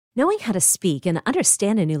Knowing how to speak and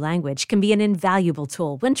understand a new language can be an invaluable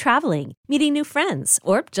tool when traveling, meeting new friends,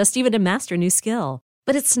 or just even to master a new skill.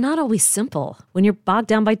 But it's not always simple when you're bogged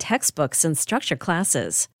down by textbooks and structured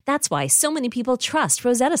classes. That's why so many people trust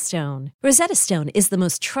Rosetta Stone. Rosetta Stone is the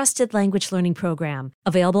most trusted language learning program,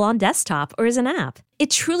 available on desktop or as an app. It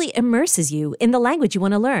truly immerses you in the language you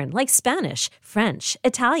want to learn, like Spanish, French,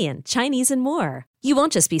 Italian, Chinese, and more. You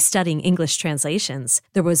won't just be studying English translations.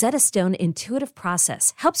 The Rosetta Stone intuitive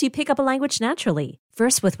process helps you pick up a language naturally,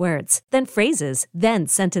 first with words, then phrases, then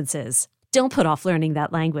sentences. Don't put off learning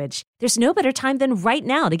that language. There's no better time than right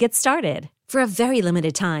now to get started. For a very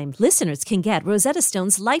limited time, listeners can get Rosetta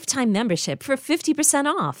Stone's lifetime membership for 50%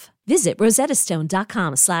 off. Visit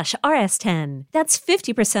rosettastone.com/rs10. That's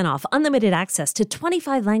 50% off unlimited access to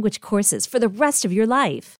 25 language courses for the rest of your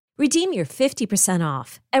life. Redeem your 50%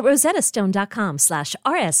 off at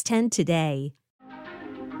rosettastone.com/rs10 today.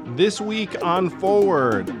 This week on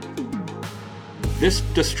Forward. This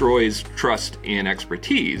destroys trust in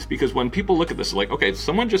expertise, because when people look at this, like, okay,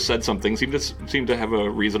 someone just said something, seemed to have a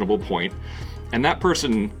reasonable point, and that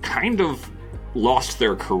person kind of lost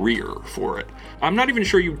their career for it. I'm not even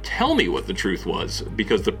sure you tell me what the truth was,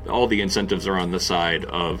 because all the incentives are on the side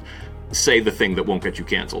of say the thing that won't get you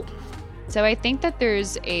canceled. So I think that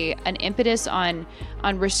there's an impetus on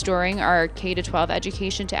restoring our K-12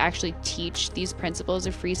 education to actually teach these principles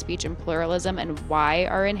of free speech and pluralism, and why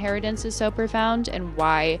our inheritance is so profound, and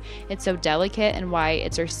why it's so delicate, and why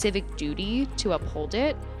it's our civic duty to uphold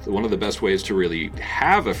it. So one of the best ways to really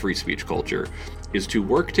have a free speech culture is to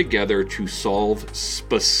work together to solve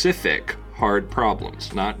specific hard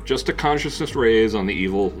problems, not just a consciousness raise on the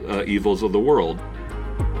evils of the world.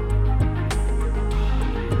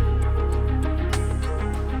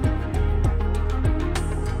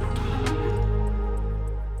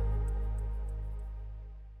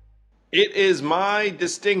 It is my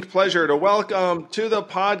distinct pleasure to welcome to the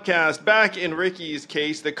podcast, back in Ricky's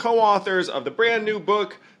case, the co-authors of the brand new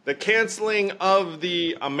book, The Cancelling of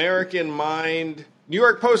the American Mind, New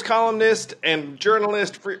York Post columnist and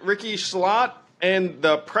journalist Ricky Schlott, and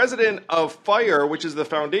the president of FIRE, which is the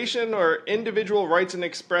Foundation or Individual Rights and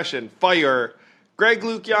Expression, FIRE, Greg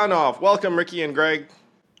Lukianoff. Welcome, Ricky and Greg.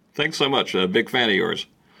 Thanks so much. A big fan of yours.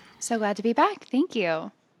 So glad to be back. Thank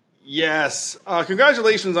you. Yes.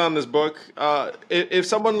 Congratulations on this book. If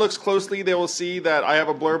someone looks closely, they will see that I have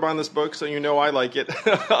a blurb on this book, so you know I like it.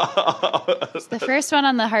 It's the first one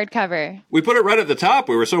on the hardcover. We put it right at the top.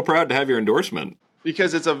 We were so proud to have your endorsement.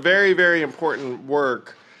 Because it's a very, very important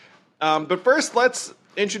work. But first, let's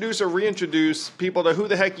introduce or reintroduce people to who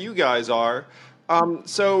the heck you guys are.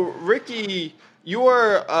 So, Ricky, you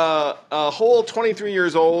are a whole 23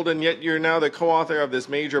 years old, and yet you're now the co-author of this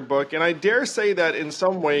major book. And I dare say that in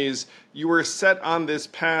some ways you were set on this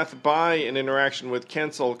path by an interaction with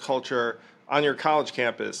cancel culture on your college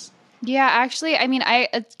campus. Yeah, actually, I mean,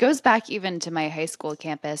 it goes back even to my high school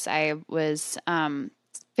campus. I was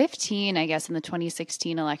 15, I guess, in the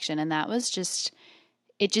 2016 election, and that was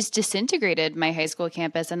it just disintegrated my high school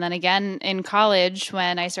campus. And then again in college,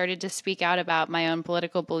 when I started to speak out about my own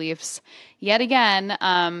political beliefs, yet again,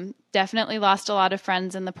 definitely lost a lot of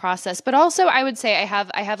friends in the process. But also, I would say I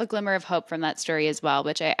have a glimmer of hope from that story as well,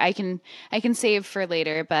 which I can save for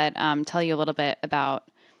later, but tell you a little bit about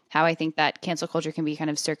how I think that cancel culture can be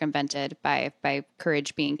kind of circumvented by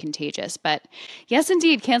courage being contagious. But yes,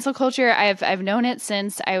 indeed, cancel culture, I've known it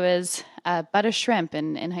since I was but a shrimp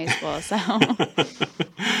in high school. So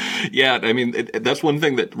Yeah, I mean, that's one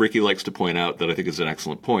thing that Ricky likes to point out that I think is an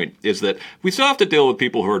excellent point, is that we still have to deal with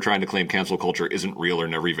people who are trying to claim cancel culture isn't real or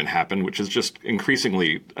never even happened, which is just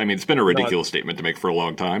increasingly, I mean, it's been a ridiculous statement to make for a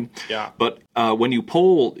long time. Yeah. But when you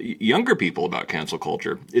poll younger people about cancel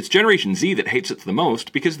culture, it's Generation Z that hates it the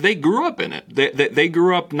most because they grew up in it. They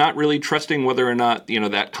grew up not really trusting whether or not,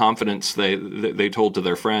 that confidence they told to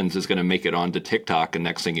their friends is going to make it onto TikTok, and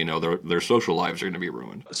next thing you know, their social lives are going to be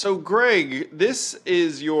ruined. So, Greg, this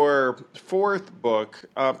is your fourth book.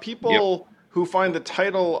 People who find the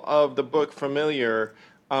title of the book familiar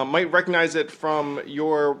might recognize it from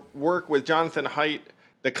your work with Jonathan Haidt,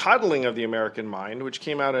 The Coddling of the American Mind, which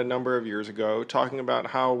came out a number of years ago, talking about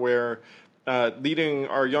how we're leading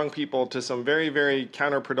our young people to some very, very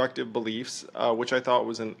counterproductive beliefs, which I thought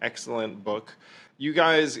was an excellent book. You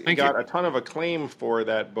guys got a ton of acclaim for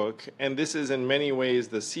that book, and this is in many ways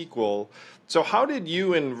the sequel. So how did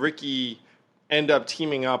you and Ricky end up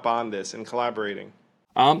teaming up on this and collaborating?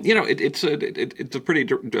 It's a pretty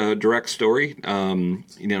direct story.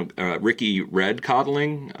 Ricky read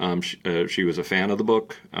Coddling. She was a fan of the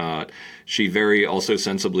book. She very also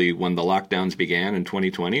sensibly, when the lockdowns began in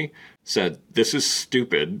 2020, said, "This is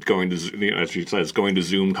stupid." As she says, going to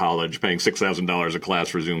Zoom college, paying $6,000 a class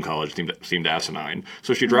for Zoom college seemed asinine.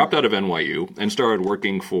 So she dropped out of NYU and started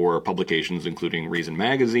working for publications including Reason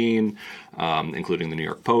Magazine, including the New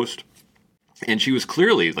York Post. And she was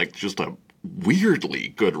clearly just a weirdly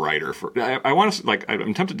good writer for. I want to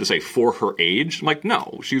I'm tempted to say for her age. I'm like,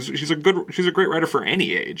 no, she's a great writer for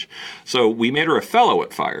any age. So we made her a fellow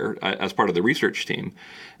at Fire as part of the research team,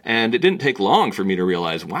 and it didn't take long for me to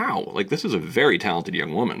realize, wow, this is a very talented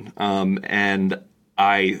young woman. And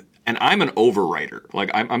I'm an overwriter.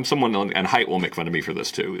 I'm someone, and Height will make fun of me for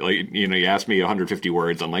this too. You ask me 150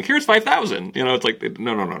 words, I'm like, here's 5,000. It's like,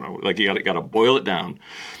 no. You got to boil it down.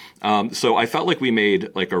 So I felt like we made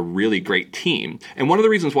a really great team. And one of the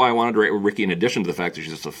reasons why I wanted to write with Ricky, in addition to the fact that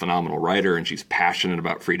she's just a phenomenal writer and she's passionate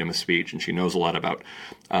about freedom of speech and she knows a lot about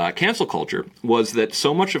cancel culture, was that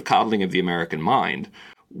so much of Coddling of the American Mind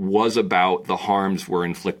was about the harms we're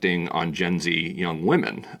inflicting on Gen Z young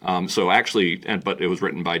women. But it was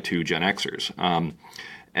written by two Gen Xers,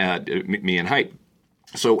 me and Height.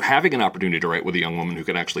 So having an opportunity to write with a young woman who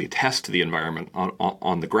could actually test the environment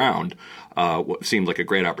on the ground seemed like a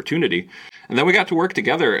great opportunity. And then we got to work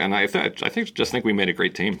together, and I think we made a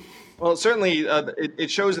great team. Well, certainly it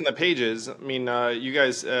shows in the pages. I mean, you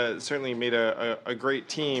guys certainly made a great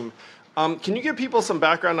team. Can you give people some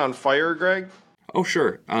background on Fire, Greg? Oh,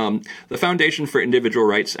 sure. The Foundation for Individual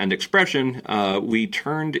Rights and Expression, we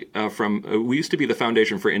used to be the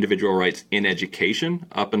Foundation for Individual Rights in Education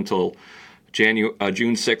up until June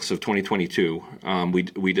 6th of 2022.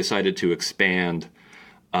 We decided to expand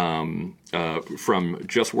from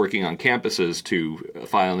just working on campuses to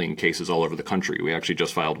filing cases all over the country. We actually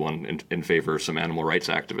just filed one in favor of some animal rights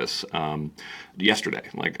activists yesterday.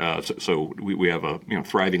 So we have a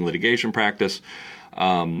thriving litigation practice.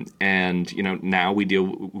 Now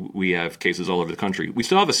we have cases all over the country. We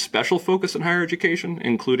still have a special focus in higher education,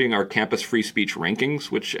 including our campus free speech rankings,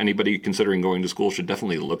 which anybody considering going to school should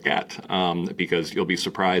definitely look at, because you'll be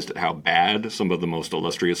surprised at how bad some of the most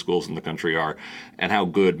illustrious schools in the country are, and how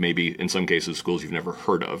good maybe in some cases schools you've never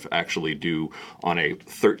heard of actually do on a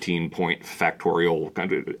 13-point factorial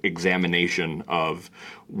kind of examination of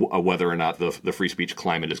whether or not the free speech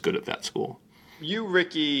climate is good at that school. You,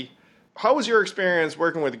 Ricky, how was your experience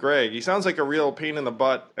working with Greg? He sounds like a real pain in the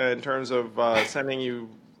butt in terms of sending you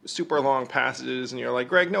super long passages, and you're like,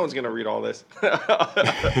 Greg, no one's going to read all this.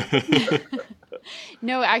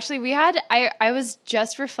 No, actually, I was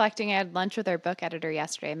just reflecting. I had lunch with our book editor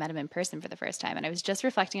yesterday. I met him in person for the first time, and I was just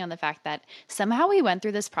reflecting on the fact that somehow we went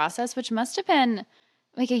through this process, which must have been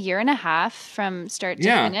a year and a half from start to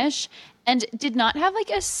finish, and did not have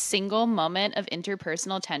a single moment of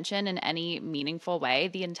interpersonal tension in any meaningful way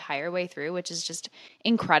the entire way through, which is just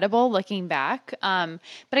incredible looking back. But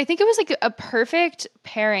I think it was a perfect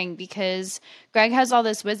pairing because Greg has all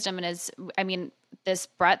this wisdom and this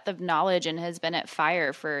breadth of knowledge and has been at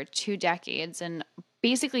Fire for 2 decades and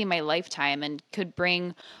basically my lifetime, and could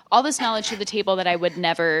bring all this knowledge to the table that I would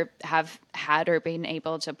never have had or been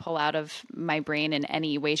able to pull out of my brain in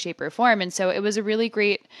any way, shape, or form. And so it was a really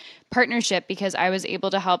great partnership because I was able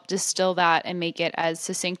to help distill that and make it as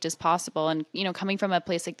succinct as possible. And, coming from a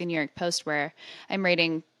place like the New York Post where I'm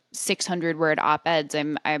writing 600-word op-eds,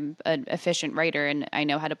 I'm an efficient writer and I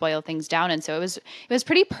know how to boil things down. And so it was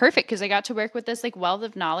pretty perfect because I got to work with this wealth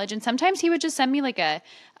of knowledge. And sometimes he would just send me a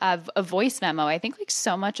voice memo. I think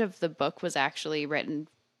so much of the book was actually written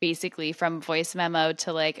basically from voice memo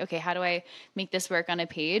to okay, how do I make this work on a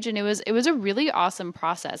page? And it was a really awesome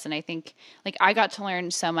process. And I think I got to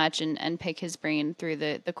learn so much and pick his brain through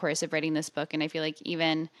the course of writing this book. And I feel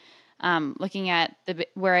even looking at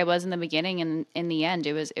where I was in the beginning and in the end,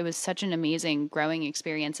 it was such an amazing growing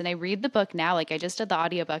experience. And I read the book now, I just did the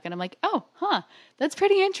audiobook and I'm like, oh, that's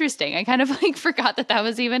pretty interesting. I kind of forgot that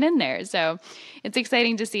was even in there. So it's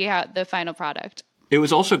exciting to see how the final product. It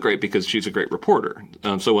was also great because she's a great reporter.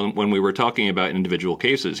 So when we were talking about individual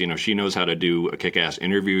cases, she knows how to do a kick-ass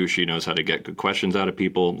interview. She knows how to get good questions out of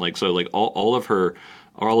people. All of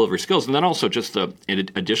her skills, and then also just the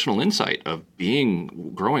additional insight of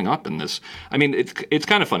growing up in this. It's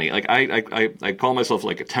kind of funny. I call myself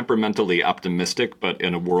temperamentally optimistic, but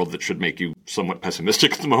in a world that should make you somewhat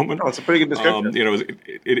pessimistic at the moment. Oh, it's a pretty good description.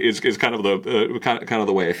 It is kind of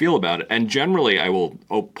the way I feel about it. And generally, I will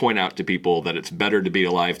point out to people that it's better to be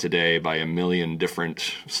alive today by a million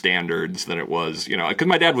different standards than it was. Because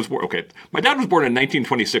my dad was born in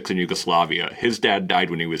 1926 in Yugoslavia. His dad died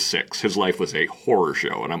when he was 6. His life was a horror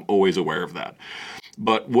show, and I'm always aware of that.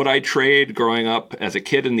 But would I trade growing up as a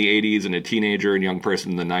kid in the 80s and a teenager and young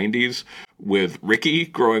person in the 90s with Ricky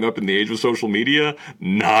growing up in the age of social media?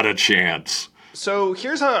 Not a chance. So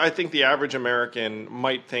here's how I think the average American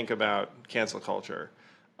might think about cancel culture.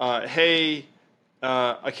 Occasionally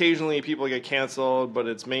people get canceled, but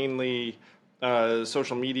it's mainly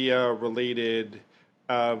social media related.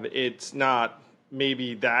 It's not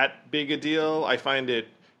maybe that big a deal. I find it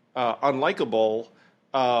unlikable.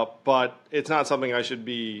 But it's not something I should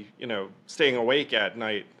be, staying awake at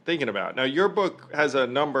night thinking about. Now, your book has a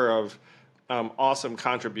number of awesome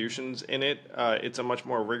contributions in it. It's a much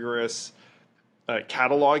more rigorous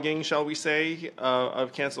cataloging, shall we say,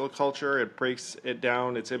 of cancel culture. It breaks it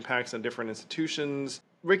down, its impacts on different institutions.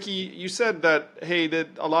 Ricky, you said that, that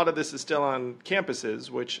a lot of this is still on campuses,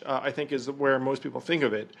 which I think is where most people think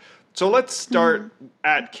of it. So let's start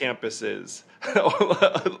at campuses.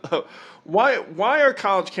 Why are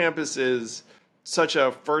college campuses such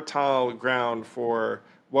a fertile ground for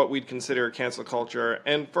what we'd consider cancel culture?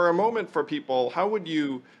 And for a moment for people, how would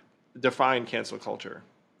you define cancel culture?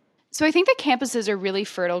 So I think that campuses are really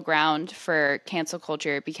fertile ground for cancel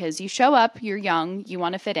culture because you show up, you're young, you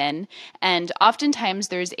want to fit in, and oftentimes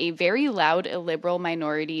there's a very loud illiberal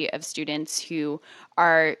minority of students who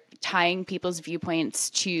are tying people's viewpoints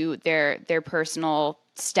to their personal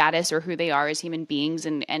status or who they are as human beings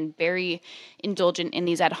and very indulgent in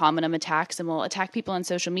these ad hominem attacks and will attack people on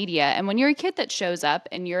social media. And when you're a kid that shows up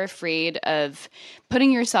and you're afraid of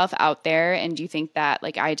putting yourself out there and you think that,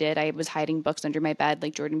 like I did, I was hiding books under my bed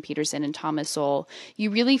like Jordan Peterson and Thomas Sowell,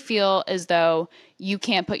 you really feel as though you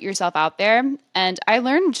can't put yourself out there. And I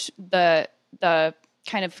learned the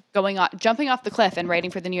kind of jumping off the cliff and writing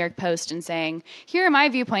for the New York Post and saying, here are my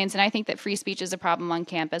viewpoints, and I think that free speech is a problem on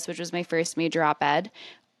campus, which was my first major op-ed.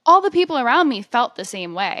 All the people around me felt the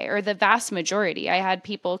same way, or the vast majority. I had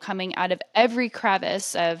people coming out of every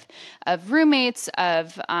crevice of roommates,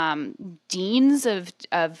 of deans, of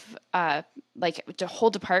whole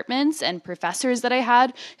departments and professors that I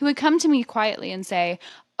had who would come to me quietly and say,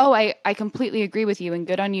 oh, I completely agree with you and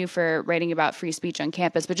good on you for writing about free speech on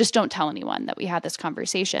campus, but just don't tell anyone that we had this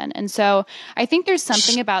conversation. And so I think there's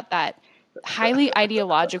something about that highly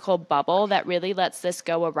ideological bubble that really lets this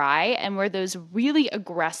go awry, and where those really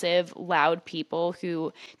aggressive, loud people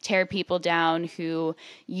who tear people down, who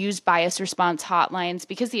use bias response hotlines,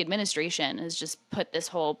 because the administration has just put this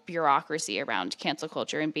whole bureaucracy around cancel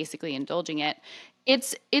culture and basically indulging it.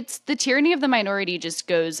 It's the tyranny of the minority just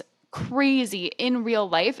goes crazy in real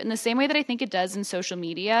life in the same way that I think it does in social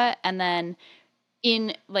media, and then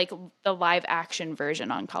in like the live action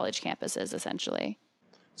version on college campuses, essentially.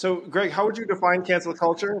 So, Greg, how would you define cancel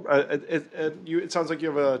culture? It sounds like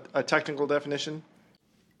you have a technical definition.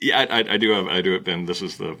 Yeah, I do have, and this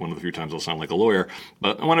is one of the few times I'll sound like a lawyer,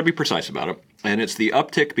 but I want to be precise about it. And it's the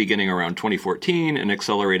uptick beginning around 2014 and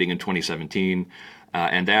accelerating in 2017.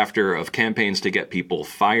 And after, of campaigns to get people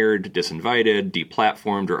fired, disinvited,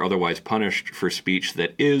 deplatformed, or otherwise punished for speech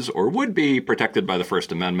that is or would be protected by the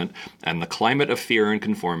First Amendment, and the climate of fear and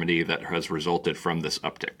conformity that has resulted from this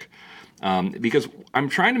uptick. Because I'm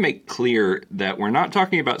trying to make clear that we're not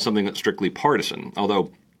talking about something that's strictly partisan,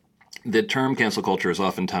 although the term cancel culture is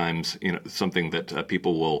oftentimes, something that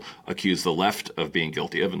people will accuse the left of being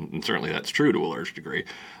guilty of, and certainly that's true to a large degree.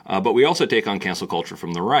 But we also take on cancel culture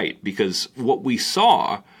from the right, because what we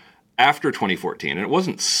saw after 2014, and it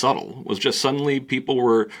wasn't subtle, was just suddenly people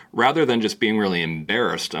were, rather than just being really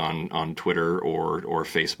embarrassed on Twitter or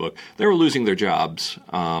Facebook, they were losing their jobs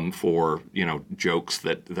for jokes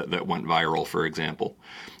that went viral, for example.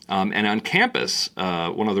 And on campus,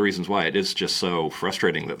 one of the reasons why it is just so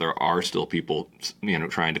frustrating that there are still people,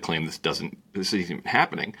 trying to claim this isn't even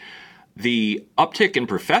happening. The uptick in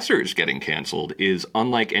professors getting canceled is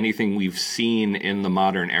unlike anything we've seen in the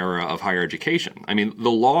modern era of higher education. I mean,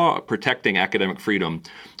 the law protecting academic freedom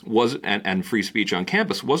and free speech on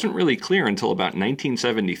campus wasn't really clear until about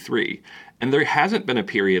 1973. And there hasn't been a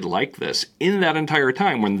period like this in that entire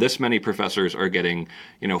time when this many professors are getting,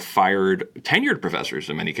 fired, tenured professors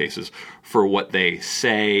in many cases, for what they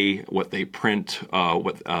say, what they print,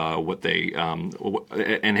 what they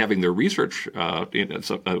and having their research that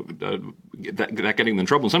getting them in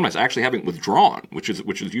trouble, and sometimes actually having it withdrawn, which is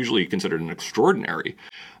usually considered an extraordinary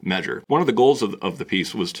measure. One of the goals of the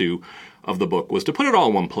piece of the book was to put it all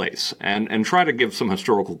in one place and try to give some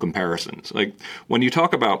historical comparisons. Like when you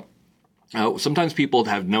talk about sometimes people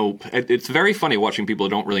have it's very funny watching people who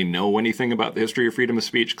don't really know anything about the history of freedom of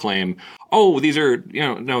speech claim, oh, these are,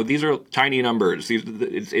 no, these are tiny numbers.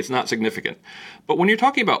 It's not significant. But when you're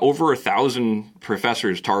talking about over 1,000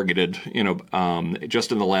 professors targeted,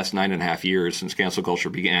 just in the last 9.5 years since cancel culture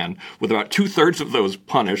began, with about 2/3 of those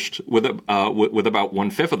punished, with about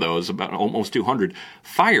 1/5 of those, about almost 200,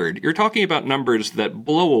 fired, you're talking about numbers that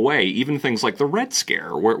blow away even things like the Red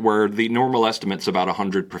Scare, where the normal estimate's about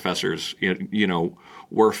 100 professors,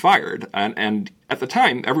 were fired. And at the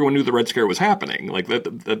time, everyone knew the Red Scare was happening. Like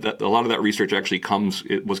that a lot of that research actually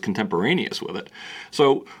was contemporaneous with it.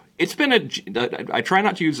 So it's been I try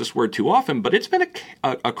not to use this word too often, but it's been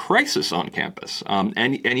a crisis on campus.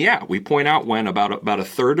 And yeah, we point out when about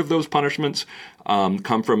 1/3 of those punishments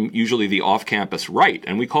come from usually the off-campus right,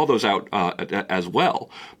 and we call those out as well.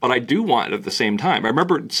 But I do want, at the same time, I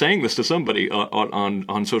remember saying this to somebody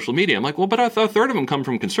on social media. I'm like, well, but a third of them come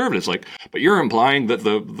from conservatives. Like, but you're implying that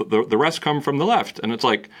the rest come from the left, and it's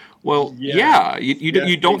like, well, yeah,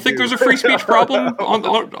 you don't think there's a free speech problem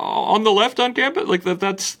on the left on campus? Like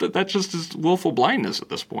that's just is willful blindness at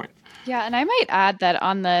this point. Yeah, and I might add that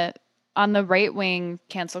on the right wing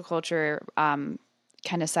cancel culture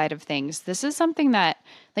kind of side of things, this is something that,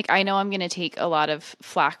 like, I know I'm going to take a lot of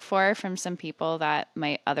flack for from some people that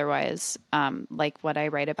might otherwise like what I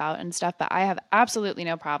write about and stuff, but I have absolutely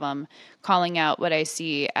no problem calling out what I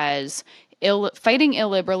see as fighting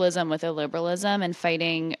illiberalism with illiberalism and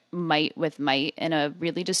fighting might with might in a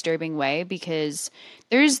really disturbing way, because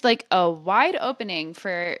there's like a wide opening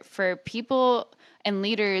for people and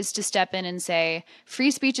leaders to step in and say,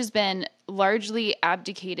 free speech has been largely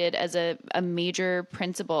abdicated as a major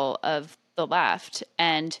principle of the left.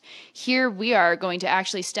 And here we are going to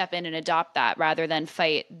actually step in and adopt that rather than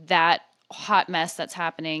fight that hot mess that's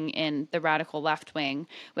happening in the radical left wing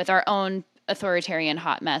with our own authoritarian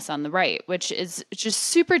hot mess on the right, which is just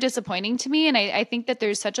super disappointing to me. And I think that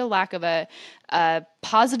there's such a lack of a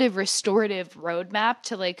positive restorative roadmap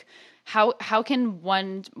to like, how can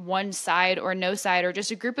one side or no side or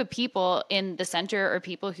just a group of people in the center or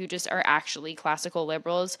people who just are actually classical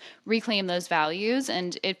liberals reclaim those values?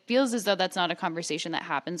 And it feels as though that's not a conversation that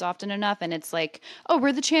happens often enough. And it's like, oh,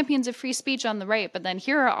 we're the champions of free speech on the right, but then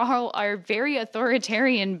here are all our very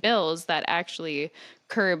authoritarian bills that actually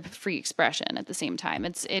curb free expression at the same time.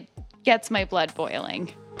 It gets my blood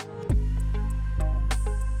boiling.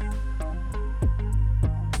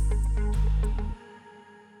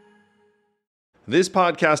 This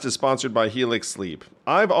podcast is sponsored by Helix Sleep.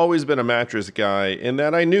 I've always been a mattress guy in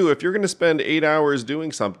that I knew if you're going to spend 8 hours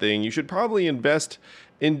doing something, you should probably invest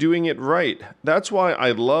in doing it right. That's why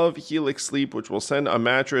I love Helix Sleep, which will send a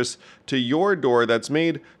mattress to your door that's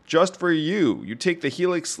made just for you. You take the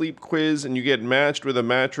Helix Sleep quiz and you get matched with a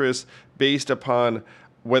mattress based upon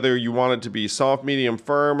whether you want it to be soft, medium,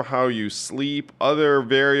 firm, how you sleep, other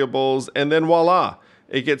variables, and then voila,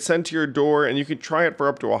 it gets sent to your door and you can try it for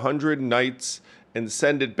up to 100 nights and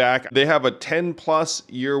send it back. They have a 10+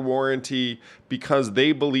 year warranty because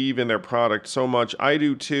they believe in their product so much. I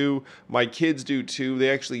do too. My kids do too. They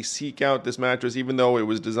actually seek out this mattress even though it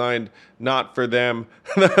was designed not for them.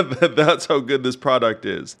 That's how good this product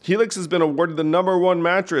is. Helix has been awarded the #1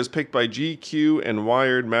 mattress picked by GQ and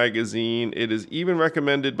Wired magazine. It is even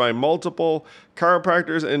recommended by multiple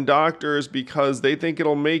chiropractors and doctors because they think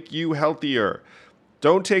it'll make you healthier.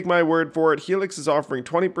 Don't take my word for it. Helix is offering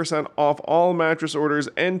 20% off all mattress orders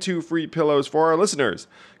and 2 free pillows for our listeners.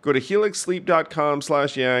 Go to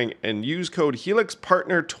helixsleep.com/yang and use code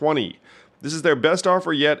HelixPartner20. This is their best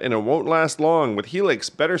offer yet, and it won't last long. With Helix,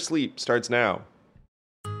 better sleep starts now.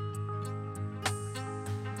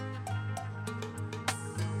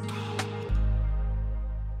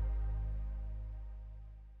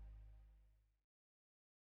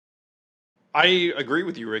 I agree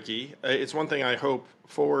with you, Ricky. It's one thing I hope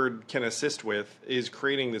Forward can assist with is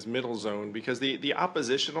creating this middle zone, because the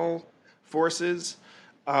oppositional forces,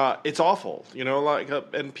 it's awful,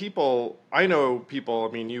 and people, I know people,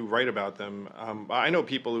 I mean, you write about them. I know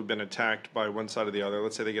people who've been attacked by one side or the other.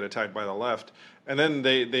 Let's say they get attacked by the left, and then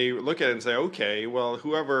they look at it and say, okay, well,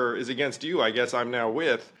 whoever is against you, I guess I'm now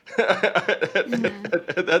with.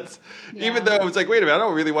 That's, yeah. Even though it's like, wait a minute, I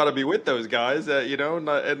don't really want to be with those guys,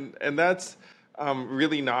 and that's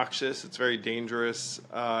really noxious. It's very dangerous.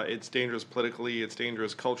 It's dangerous politically. It's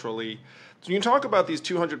dangerous culturally. So when you talk about these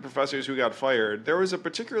 200 professors who got fired, there was a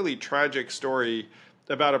particularly tragic story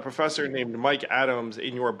about a professor named Mike Adams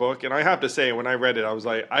in your book. And I have to say, when I read it, I was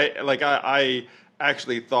like, I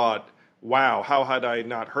actually thought, wow, how had I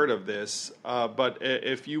not heard of this? But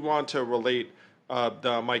if you want to relate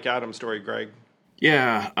the Mike Adams story, Greg.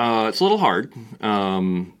 Yeah, it's a little hard.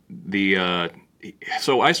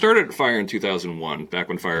 So I started at Fire in 2001, back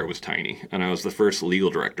when Fire was tiny, and I was the first legal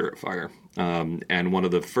director at Fire. And one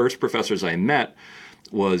of the first professors I met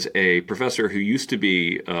was a professor who used to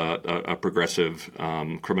be a progressive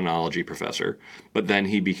criminology professor, but then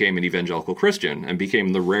he became an evangelical Christian and became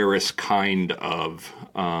the rarest kind of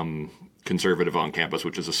conservative on campus,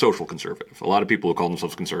 which is a social conservative. A lot of people who call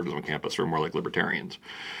themselves conservatives on campus are more like libertarians.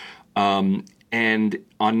 And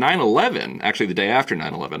on 9/11, actually the day after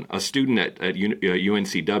 9/11, a student at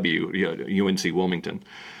UNCW, UNC Wilmington,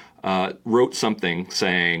 wrote something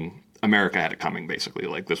saying America had it coming, basically,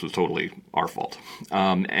 like this was totally our fault.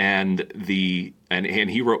 And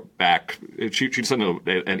he wrote back. She sent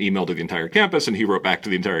an email to the entire campus, and he wrote back to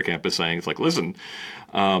the entire campus saying, "It's like, listen,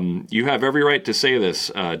 you have every right to say this,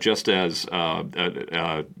 just as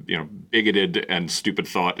bigoted and stupid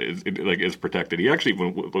thought is protected." He actually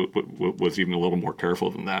was even a little more careful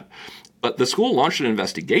than that. But the school launched an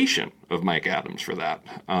investigation of Mike Adams for that,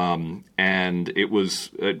 and it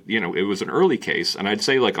was it was an early case, and I'd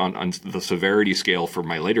say like on the severity scale for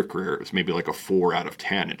my later career, it was maybe like a 4 out of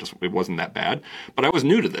 10. It wasn't that bad, but I was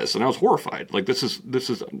new to this, and I was horrified. Like this is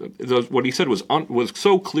what he said was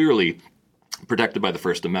so clearly protected by the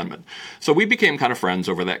First Amendment. So we became kind of friends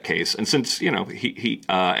over that case, and since he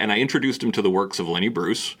and I introduced him to the works of Lenny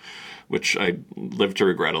Bruce, which I live to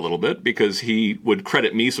regret a little bit, because he would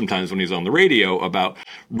credit me sometimes when he's on the radio about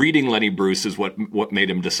reading Lenny Bruce is what made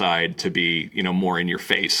him decide to be more in your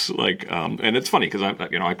face. Like, and it's funny because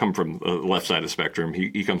I come from the left side of the spectrum.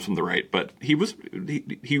 He comes from the right, but he was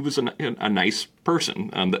a nice person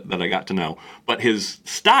that I got to know. But his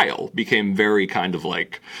style became very kind of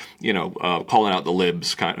like calling out the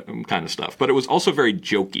libs kind of stuff. But it was also very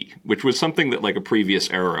jokey, which was something that like a previous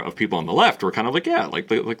era of people on the left were kind of like, yeah, like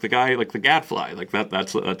the guy. Like the gadfly, like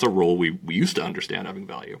that's a role we used to understand having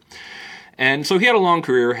value. And so he had a long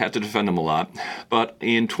career, had to defend him a lot. But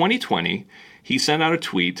in 2020, he sent out a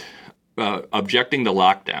tweet objecting to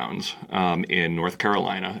lockdowns in North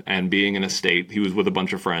Carolina, and being in a state, he was with a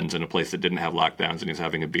bunch of friends in a place that didn't have lockdowns, and he was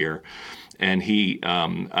having a beer. And he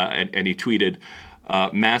tweeted,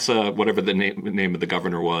 Massa, whatever the name of the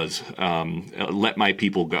governor was, let my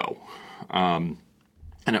people go. And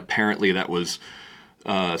apparently that was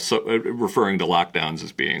referring to lockdowns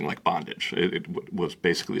as being like bondage. It was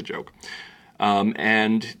basically a joke.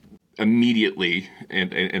 And immediately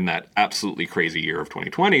in that absolutely crazy year of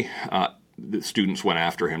 2020, the students went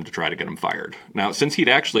after him to try to get him fired. Now, since he'd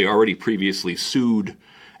actually already previously sued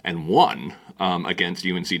and won against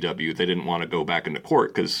UNCW, they didn't want to go back into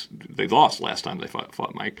court because they lost last time they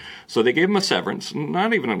fought Mike. So they gave him a severance,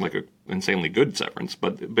 not even like an insanely good severance,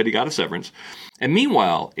 but he got a severance. And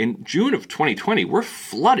meanwhile, in June of 2020, we're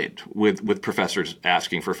flooded with professors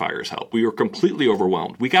asking for Fire's help. We were completely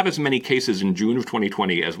overwhelmed. We got as many cases in June of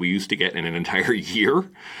 2020 as we used to get in an entire year.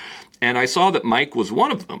 And I saw that Mike was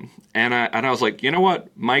one of them. And I was like, you know what?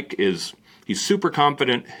 He's super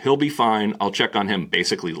confident. He'll be fine. I'll check on him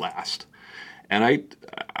basically last. And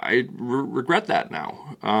I regret that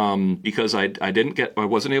now because I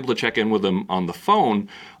wasn't able to check in with him on the phone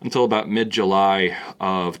until about mid-July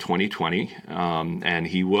of 2020, and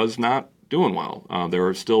he was not doing well. There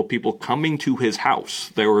were still people coming to his house.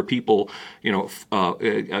 There were people,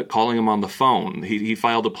 calling him on the phone. He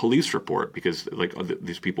filed a police report because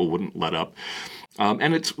these people wouldn't let up.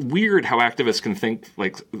 And it's weird how activists can think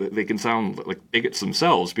like they can sound like bigots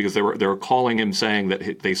themselves, because they were calling him saying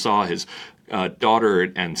that they saw his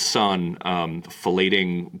daughter and son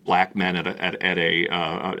filleting black men at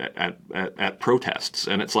protests,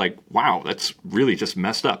 and it's like, wow, that's really just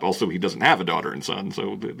messed up. Also, he doesn't have a daughter and son,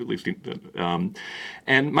 so at least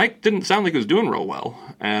and Mike didn't sound like he was doing real well,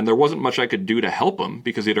 and there wasn't much I could do to help him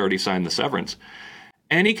because he'd already signed the severance,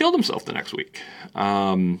 and he killed himself the next week.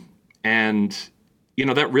 And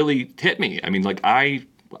that really hit me. I mean, like I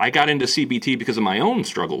got into CBT because of my own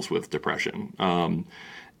struggles with depression.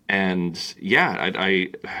 And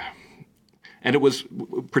it was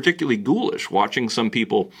particularly ghoulish watching some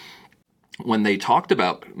people when they talked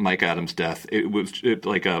about Mike Adams' death. It was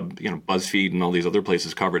like BuzzFeed and all these other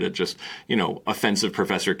places covered it, just offensive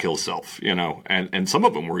professor kills self, and some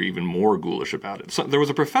of them were even more ghoulish about it. So there was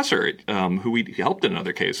a professor who we helped in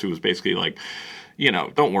another case who was basically like,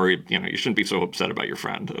 don't worry, you shouldn't be so upset about your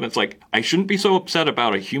friend. And it's like, I shouldn't be so upset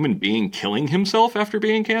about a human being killing himself after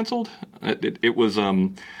being canceled. It was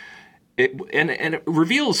it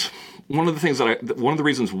reveals one of the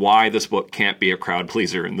reasons why this book can't be a crowd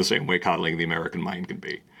pleaser in the same way Coddling the American Mind can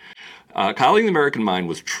be. Coddling the American Mind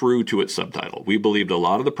was true to its subtitle. We believed a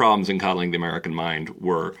lot of the problems in Coddling the American Mind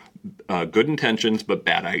were good intentions but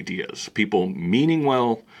bad ideas. People meaning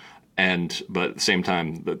well but at the same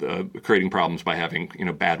time, creating problems by having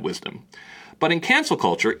bad wisdom. But in cancel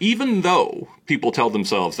culture, even though people tell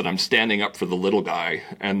themselves that I'm standing up for the little guy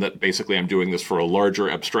and that basically I'm doing this for a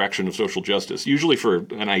larger abstraction of social justice, usually for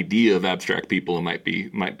an idea of abstract people who might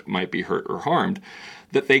be hurt or harmed,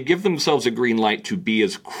 that they give themselves a green light to be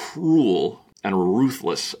as cruel and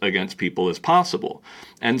ruthless against people as possible.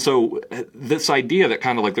 And so this idea that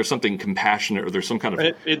kind of like there's something compassionate or there's some kind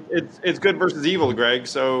of... It's good versus evil, Greg.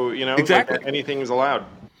 So, exactly. Like anything is allowed.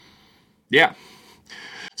 Yeah.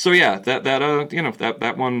 So yeah,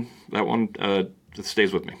 that one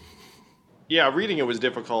stays with me. Yeah, reading it was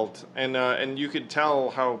difficult, and you could tell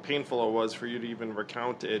how painful it was for you to even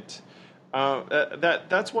recount it.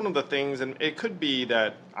 That's one of the things, and it could be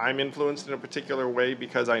that I'm influenced in a particular way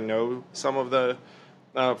because I know some of the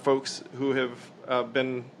folks who have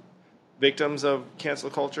been victims of cancel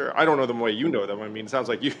culture. I don't know them the way you know them. I mean, it sounds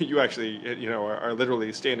like you actually are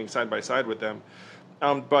literally standing side by side with them.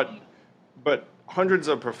 But hundreds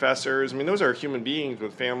of professors, I mean, those are human beings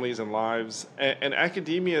with families and lives. And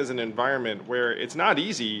academia is an environment where it's not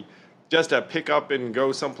easy just to pick up and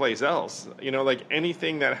go someplace else. Like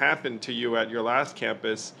anything that happened to you at your last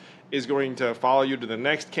campus is going to follow you to the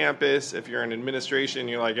next campus. If you're in administration,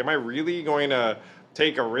 you're like, am I really going to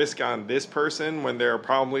take a risk on this person when there are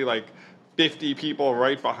probably like 50 people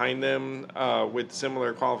right behind them with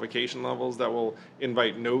similar qualification levels that will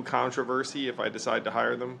invite no controversy if I decide to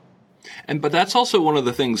hire them? But that's also one of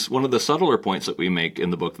the subtler points that we make in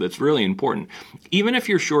the book that's really important. Even if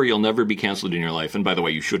you're sure you'll never be canceled in your life, and by the way,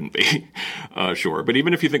 you shouldn't be sure, but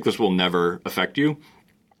even if you think this will never affect you,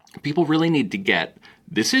 people really need to get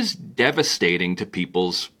this is devastating to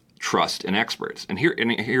people's trust in experts. And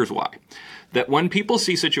here's why. That when people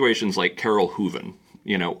see situations like Carol Hooven,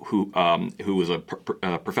 who was a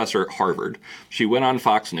professor at Harvard. She went on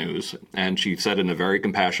Fox News and she said in a very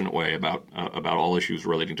compassionate way about all issues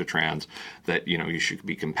relating to trans that, you should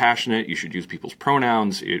be compassionate, you should use people's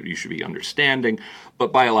pronouns, you should be understanding,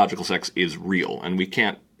 but biological sex is real and we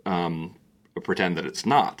can't pretend that it's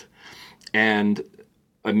not. And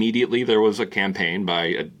immediately there was a campaign by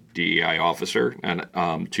a DEI officer and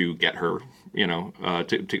to get her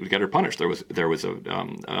to get her punished. There was an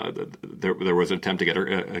attempt to get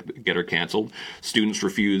her canceled. Students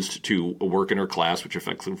refused to work in her class, which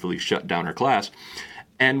effectively shut down her class.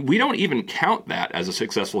 And we don't even count that as a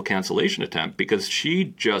successful cancellation attempt because she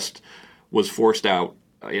just was forced out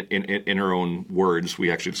in her own words.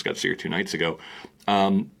 We actually just got to see her 2 nights ago.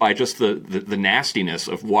 By just the nastiness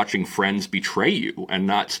of watching friends betray you and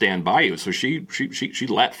not stand by you. So she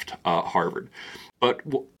left Harvard. But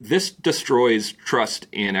this destroys trust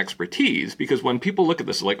in expertise because when people look at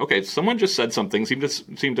this, like, okay, someone just said something,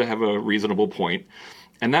 seemed to have a reasonable point,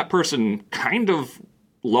 and that person kind of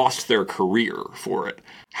lost their career for it.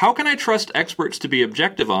 How can I trust experts to be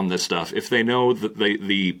objective on this stuff if they know that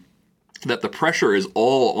that the pressure is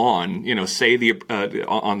all on, say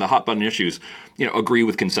on the hot button issues, agree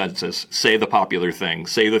with consensus, say the popular thing,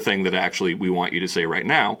 say the thing that actually we want you to say right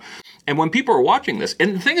now. And when people are watching this,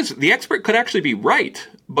 and the thing is, the expert could actually be right,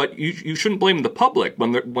 but you shouldn't blame the public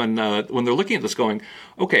when they're looking at this going,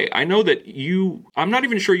 okay, I know that I'm not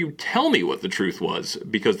even sure you tell me what the truth was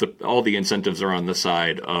because all the incentives are on the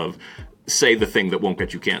side of say the thing that won't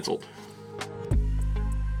get you canceled.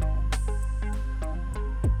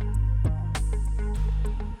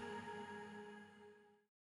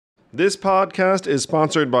 This podcast is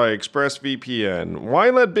sponsored by ExpressVPN. Why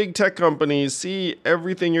let big tech companies see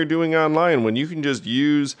everything you're doing online when you can just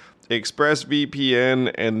use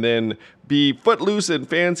ExpressVPN and then be footloose and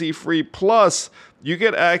fancy free? Plus, you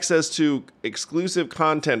get access to exclusive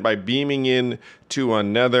content by beaming in to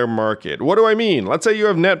another market. What do I mean? Let's say you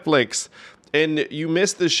have Netflix and you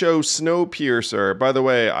missed the show Snowpiercer. By the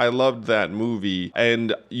way, I loved that movie.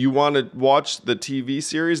 And you want to watch the TV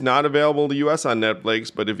series, not available in the US on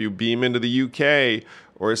Netflix, but if you beam into the UK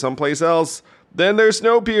or someplace else, then there's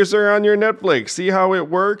Snowpiercer on your Netflix. See how it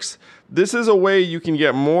works? This is a way you can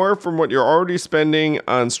get more from what you're already spending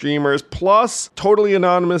on streamers, plus totally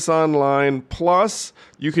anonymous online, plus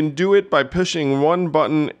you can do it by pushing one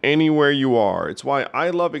button anywhere you are. It's why I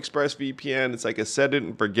love ExpressVPN. It's like a set it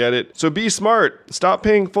and forget it. So be smart. Stop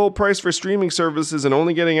paying full price for streaming services and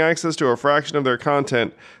only getting access to a fraction of their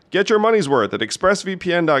content. Get your money's worth at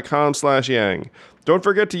expressvpn.com/yang. Don't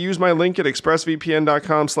forget to use my link at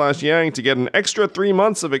expressvpn.com/yang to get an extra 3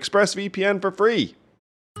 months of ExpressVPN for free.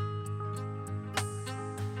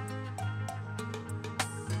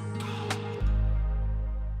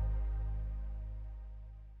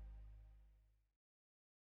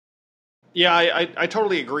 Yeah, I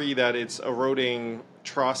totally agree that it's eroding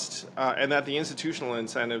trust, and that the institutional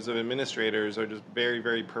incentives of administrators are just very,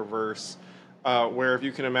 very perverse. Where if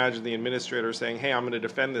you can imagine the administrator saying, "Hey, I'm going to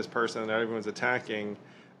defend this person that everyone's attacking,"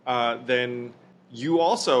 then you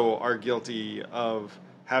also are guilty of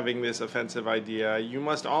having this offensive idea. You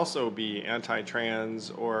must also be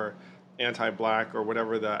anti-trans or anti-black or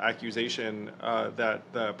whatever the accusation that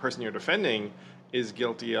the person you're defending is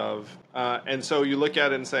guilty of. And so you look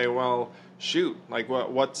at it and say, well, shoot, like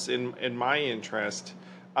what's in my interest?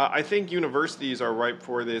 I think universities are ripe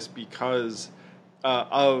for this because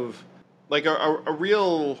of like a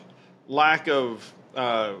real lack of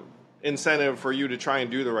incentive for you to try and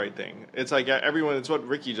do the right thing. It's like everyone, it's what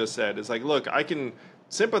Ricky just said. It's like, look, I can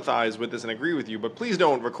sympathize with this and agree with you, but please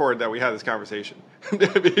don't record that we had this conversation.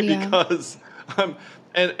 Because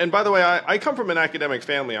and by the way, I come from an academic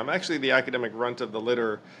family. I'm actually the academic runt of the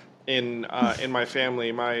litter in my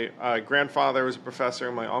family. My grandfather was a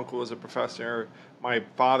professor, my uncle was a professor, my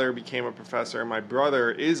father became a professor, my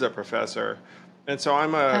brother is a professor. And so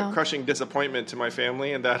I'm a crushing disappointment to my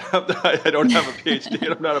family, and that I don't have a PhD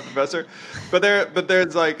and I'm not a professor. But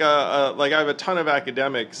there's like I have a ton of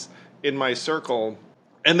academics in my circle,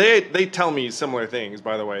 and they tell me similar things.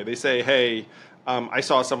 By the way, they say, "Hey, I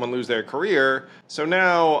saw someone lose their career, so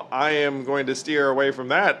now I am going to steer away from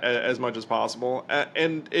that as much as possible."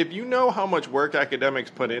 And if you know how much work academics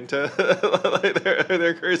put into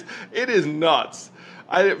their careers, it is nuts.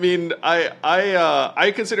 I mean,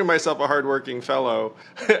 I consider myself a hardworking fellow,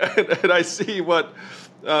 and I see what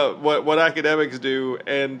academics do,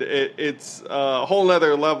 and it's a whole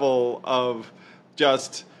other level of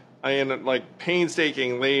just like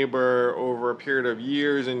painstaking labor over a period of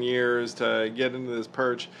years and years to get into this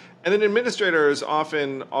perch. And then administrators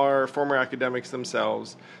often are former academics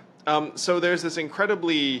themselves. So there's this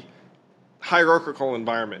incredibly hierarchical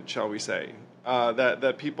environment, shall we say,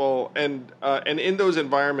 that people and in those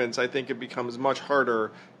environments, I think it becomes much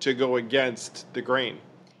harder to go against the grain.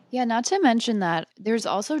 Yeah, not to mention that there's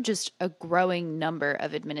also just a growing number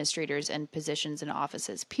of administrators and positions in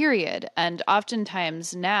offices, period. And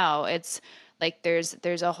oftentimes now it's like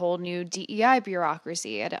there's a whole new DEI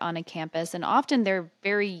bureaucracy on a campus, and often they're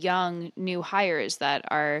very young new hires that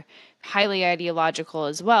are highly ideological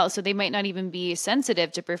as well. So they might not even be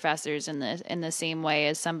sensitive to professors in the same way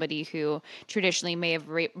as somebody who traditionally may have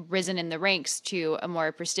risen in the ranks to a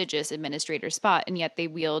more prestigious administrator spot, and yet they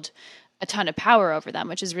wield a ton of power over them,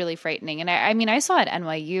 which is really frightening. And I mean, I saw at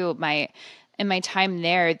NYU, in my time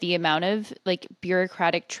there, the amount of like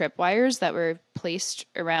bureaucratic tripwires that were placed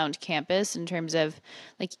around campus in terms of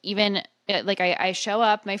like even like I show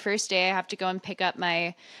up my first day, I have to go and pick up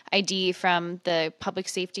my ID from the public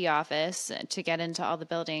safety office to get into all the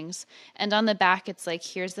buildings. And on the back, it's like,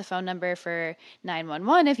 here's the phone number for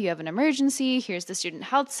 911 if you have an emergency. Here's the student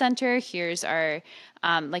health center. Here's our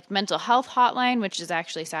like mental health hotline, which is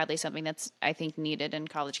actually sadly something that's I think needed in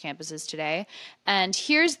college campuses today. And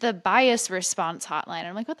here's the bias response hotline.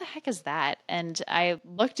 I'm like, what the heck is that? And I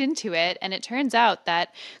looked into it, and it turns out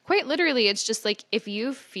that quite literally, it's just like if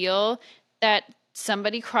you feel that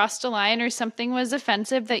somebody crossed a line or something was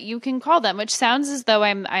offensive, that you can call them, which sounds as though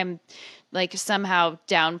I'm like somehow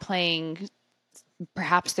downplaying.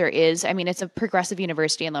 Perhaps there is. I mean, it's a progressive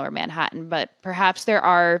university in Lower Manhattan, but perhaps there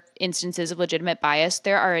are instances of legitimate bias.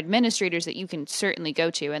 There are administrators that you can certainly go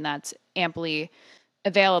to, and that's amply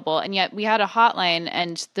available. And yet we had a hotline,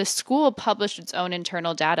 and the school published its own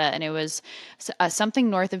internal data, and it was something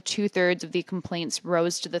north of 2/3 of the complaints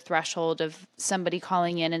rose to the threshold of somebody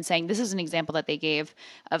calling in and saying, this is an example that they gave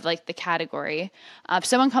of like the category of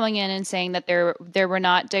someone calling in and saying that there were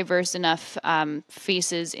not diverse enough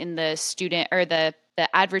faces in the student or the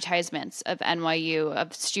advertisements of NYU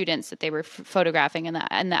of students that they were photographing in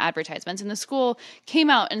the advertisements. And the school came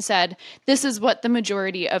out and said, this is what the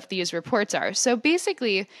majority of these reports are. So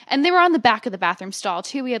basically, and they were on the back of the bathroom stall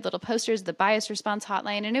too. We had little posters, the bias response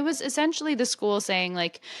hotline. And it was essentially the school saying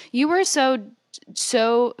like, you were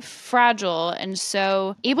so fragile and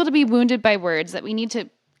so able to be wounded by words that we need to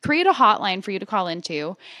create a hotline for you to call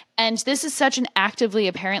into. And this is such an actively,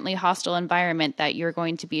 apparently hostile environment that you're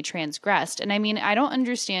going to be transgressed. And I mean, I don't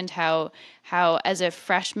understand how as a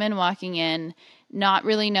freshman walking in, not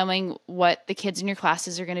really knowing what the kids in your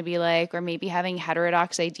classes are going to be like, or maybe having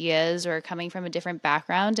heterodox ideas or coming from a different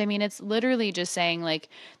background. I mean, it's literally just saying like,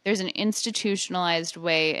 there's an institutionalized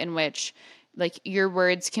way in which like your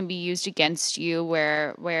words can be used against you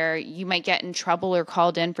where you might get in trouble or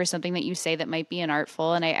called in for something that you say that might be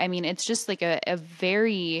inartful. And I mean, it's just like a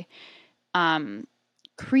very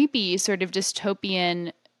creepy sort of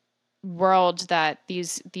dystopian world that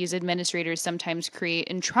these administrators sometimes create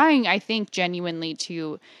in trying, I think, genuinely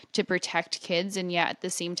to protect kids, and yet at the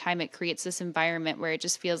same time it creates this environment where it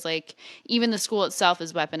just feels like even the school itself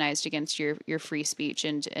is weaponized against your free speech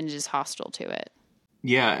and is hostile to it.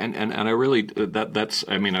 Yeah, and I really that's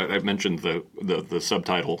I mean I mentioned the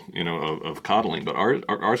subtitle of coddling, but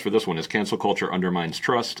ours for this one is cancel culture undermines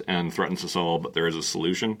trust and threatens us all, but there is a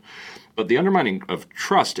solution. But the undermining of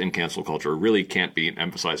trust in cancel culture really can't be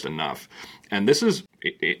emphasized enough. And this is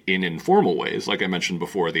in informal ways, like I mentioned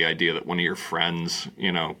before, the idea that one of your friends,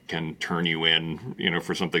 can turn you in,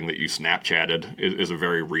 for something that you Snapchatted is a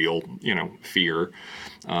very real, fear.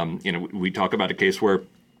 We talk about a case where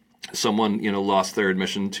someone, lost their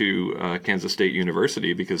admission to Kansas State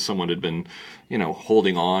University because someone had been,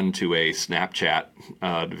 holding on to a Snapchat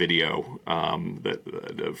video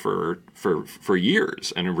that for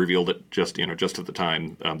years, and revealed it just at the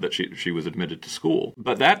time that she was admitted to school.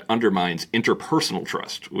 But that undermines interpersonal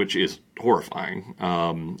trust, which is horrifying.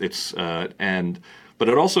 But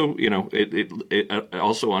it also, it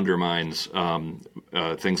also undermines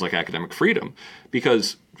things like academic freedom,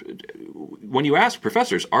 because when you ask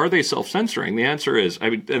professors, are they self-censoring? The answer is,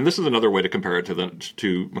 and this is another way to compare it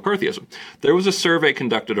to McCarthyism. There was a survey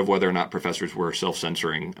conducted of whether or not professors were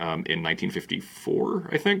self-censoring in 1954,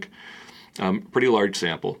 I think. Pretty large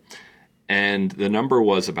sample. And the number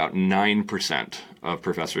was about 9% of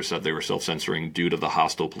professors said they were self-censoring due to the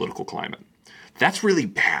hostile political climate. That's really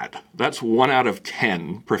bad. That's 1 out of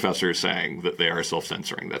 10 professors saying that they are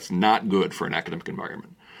self-censoring. That's not good for an academic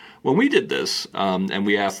environment. When we did this, and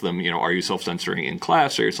we asked them, are you self-censoring in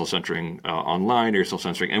class? Are you self-censoring online? Are you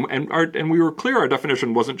self-censoring? And we were clear our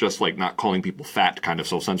definition wasn't just like not calling people fat kind of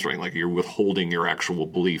self-censoring, like you're withholding your actual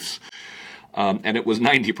beliefs. And it was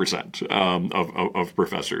 90% of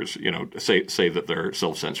professors, say that they're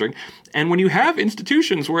self-censoring. And when you have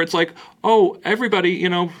institutions where it's like, oh, everybody,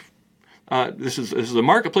 this is a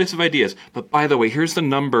marketplace of ideas. But by the way, here's the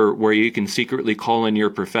number where you can secretly call in your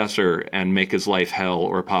professor and make his life hell,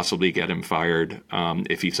 or possibly get him fired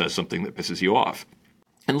if he says something that pisses you off.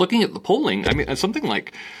 And looking at the polling, I mean, something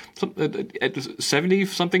like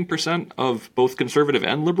 70-something% of both conservative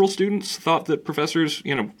and liberal students thought that professors,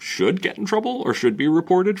 should get in trouble or should be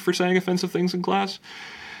reported for saying offensive things in class.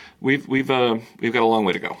 We've got a long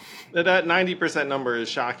way to go. That 90% number is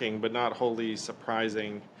shocking, but not wholly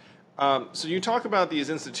surprising. So you talk about these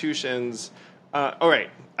institutions. All right,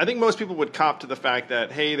 I think most people would cop to the fact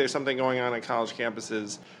that, hey, there's something going on at college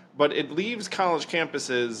campuses, but it leaves college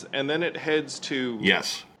campuses and then it heads to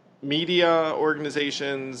media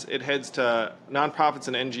organizations, it heads to nonprofits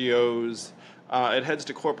and NGOs, it heads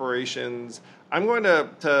to corporations. I'm going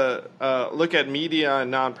to look at media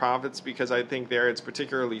and nonprofits because I think there it's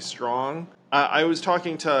particularly strong. I was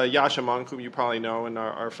talking to Yasha Monk, whom you probably know and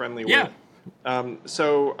are friendly with. And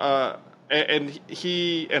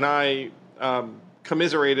he and I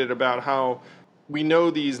commiserated about how we know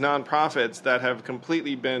these nonprofits that have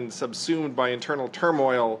completely been subsumed by internal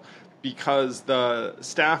turmoil because the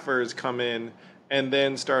staffers come in and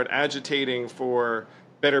then start agitating for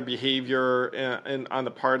better behavior on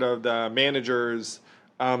the part of the managers,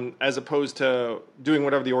 as opposed to doing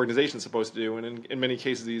whatever the organization is supposed to do. And in many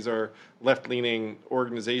cases, these are left-leaning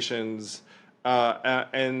organizations.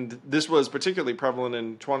 And this was particularly prevalent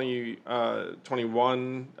in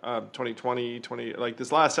 2021, 2020, like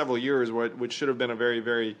this last several years, which should have been a very,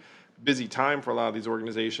 very busy time for a lot of these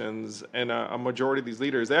organizations. And a majority of these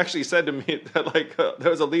leaders, they actually said to me that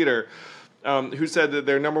there was a leader who said that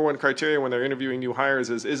their number one criteria when they're interviewing new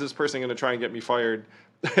hires is this person going to try and get me fired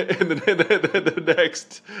in the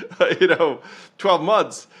next 12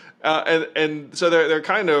 months? And so they're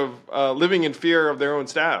kind of living in fear of their own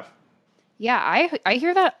staff. Yeah, I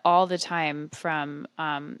hear that all the time from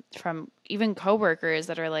even coworkers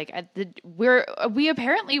that are like, we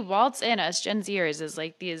apparently waltz in us Gen Zers as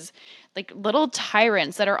like these like little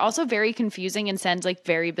tyrants that are also very confusing and send like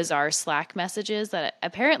very bizarre Slack messages that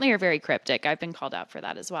apparently are very cryptic. I've been called out for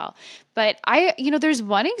that as well. But there's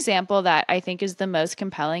one example that I think is the most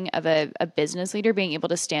compelling of a business leader being able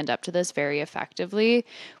to stand up to this very effectively,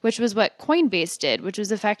 which was what Coinbase did, which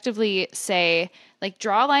was effectively say, like,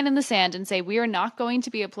 draw a line in the sand and say, we are not going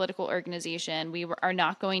to be a political organization. We are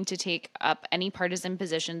not going to take up any partisan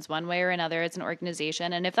positions one way or another as an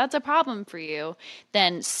organization. And if that's a problem for you,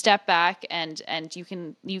 then step back and you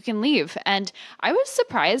can leave. And I was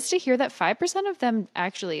surprised to hear that 5% of them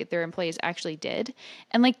their employees actually did.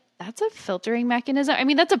 And like, that's a filtering mechanism. I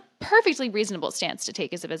mean, that's a perfectly reasonable stance to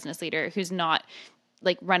take as a business leader who's not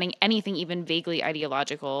like running anything even vaguely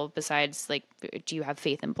ideological besides like, do you have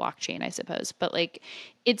faith in blockchain, I suppose. But like,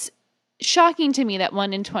 it's shocking to me that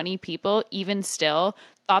 1 in 20 people, even still,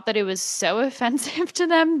 thought that it was so offensive to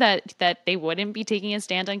them that they wouldn't be taking a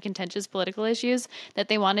stand on contentious political issues that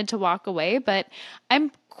they wanted to walk away. But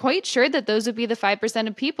I'm quite sure that those would be the 5%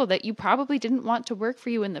 of people that you probably didn't want to work for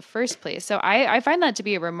you in the first place. So I find that to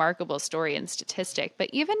be a remarkable story and statistic. But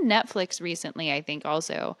even Netflix recently, I think,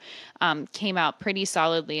 also came out pretty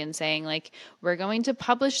solidly in saying, like, we're going to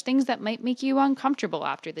publish things that might make you uncomfortable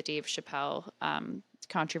after the Dave Chappelle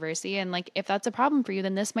controversy. And like, if that's a problem for you,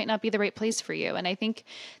 then this might not be the right place for you. And I think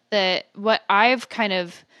that what I've kind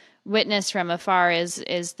of witnessed from afar is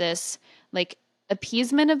this like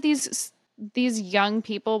appeasement of these young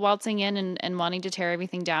people waltzing in and wanting to tear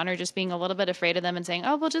everything down, or just being a little bit afraid of them and saying,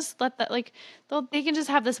 oh, we'll just let that, like, they can just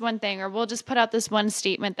have this one thing, or we'll just put out this one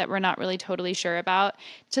statement that we're not really totally sure about,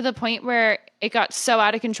 to the point where it got so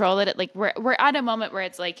out of control that it, like, we're at a moment where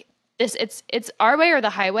it's like, it's our way or the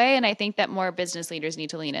highway. And I think that more business leaders need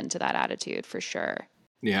to lean into that attitude for sure.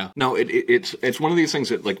 Yeah, no, it's one of these things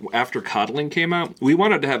that, like, after coddling came out, we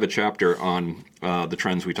wanted to have a chapter on the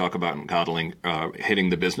trends we talk about in coddling hitting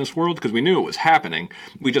the business world, because we knew it was happening.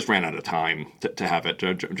 We just ran out of time to have it.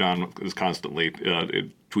 John was constantly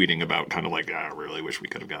tweeting about kind of like, I really wish we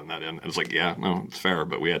could have gotten that in. And it's like, yeah, no, it's fair,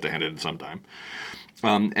 but we had to hand it in sometime.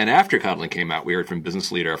 And after coddling came out, we heard from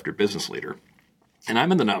business leader after business leader. And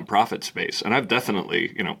I'm in the nonprofit space, and I've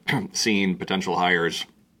definitely, seen potential hires,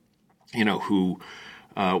 who,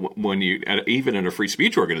 when you, even in a free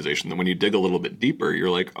speech organization, that when you dig a little bit deeper,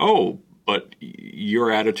 you're like, oh, but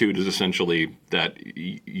your attitude is essentially that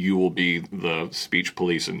you will be the speech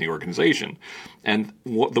police in the organization. And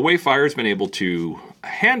the way FIRE's been able to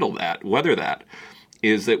handle that, weather that,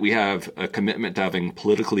 is that we have a commitment to having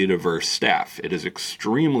politically diverse staff. It is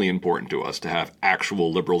extremely important to us to have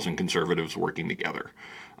actual liberals and conservatives working together.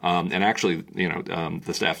 And actually,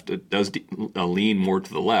 the staff does lean more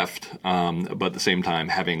to the left, but at the same time,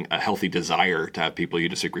 having a healthy desire to have people you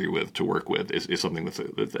disagree with to work with is something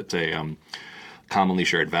that's a commonly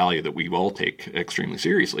shared value that we all take extremely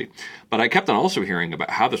seriously. But I kept on also hearing about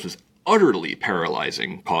how this was utterly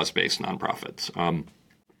paralyzing cause-based nonprofits.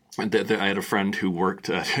 I had a friend who worked,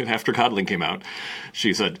 after coddling came out,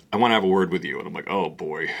 she said, I want to have a word with you. And I'm like, oh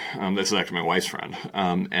boy, this is actually my wife's friend.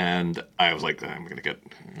 And I was like, I'm going to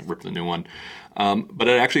rip the new one. But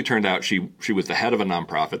it actually turned out she was the head of a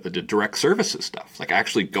nonprofit that did direct services stuff, like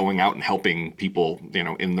actually going out and helping people,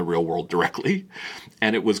 in the real world directly.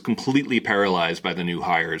 And it was completely paralyzed by the new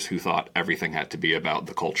hires who thought everything had to be about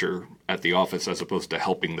the culture at the office as opposed to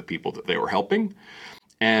helping the people that they were helping.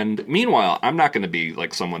 And meanwhile, I'm not going to be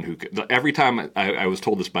like someone who, every time I was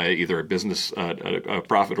told this by either a business, a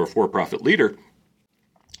profit or for-profit leader,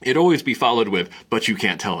 it'd always be followed with, but you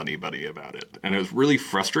can't tell anybody about it. And it was really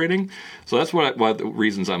frustrating. So that's one of the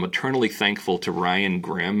reasons I'm eternally thankful to Ryan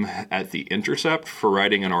Grimm at The Intercept for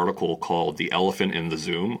writing an article called The Elephant in the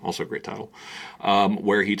Zoom, also a great title,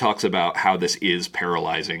 where he talks about how this is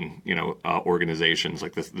paralyzing, organizations,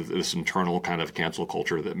 like this internal kind of cancel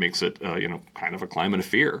culture that makes it, kind of a climate of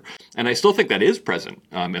fear. And I still think that is present,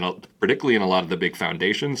 particularly in a lot of the big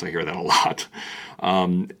foundations. I hear that a lot.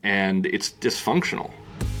 And it's dysfunctional.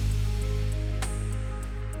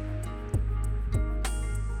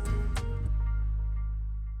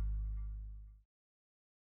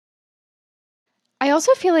 I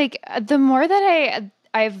also feel like the more that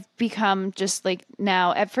I've become just like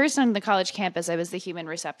now, at first on the college campus, I was the human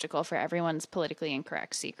receptacle for everyone's politically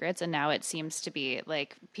incorrect secrets. And now it seems to be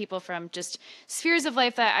like people from just spheres of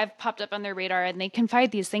life that I've popped up on their radar, and they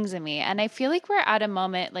confide these things in me. And I feel like we're at a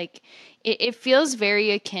moment, like it feels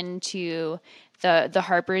very akin to the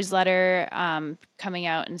Harper's letter coming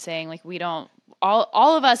out and saying, like, we don't,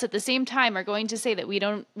 all of us at the same time are going to say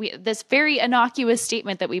that this very innocuous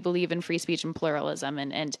statement that we believe in free speech and pluralism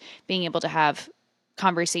and being able to have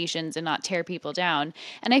conversations and not tear people down.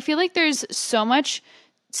 And I feel like there's so much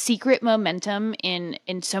secret momentum in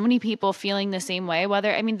so many people feeling the same way,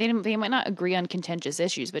 whether, I mean, they might not agree on contentious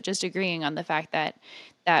issues, but just agreeing on the fact that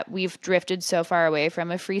we've drifted so far away from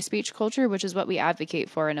a free speech culture, which is what we advocate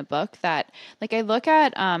for in a book. That, like, I look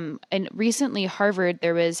at, and recently Harvard,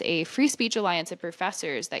 there was a Free Speech Alliance of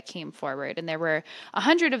professors that came forward, and there were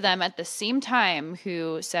 100 of them at the same time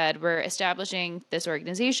who said, we're establishing this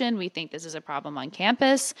organization. We think this is a problem on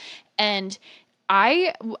campus. And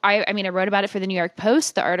I mean, I wrote about it for the New York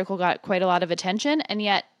Post. The article got quite a lot of attention, and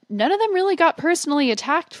yet none of them really got personally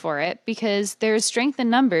attacked for it, because there's strength in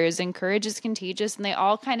numbers and courage is contagious, and they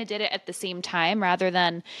all kind of did it at the same time, rather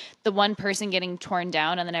than the one person getting torn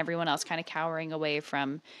down and then everyone else kind of cowering away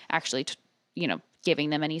from actually, giving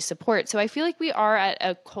them any support. So I feel like we are at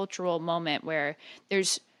a cultural moment where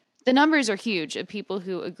there's the numbers are huge of people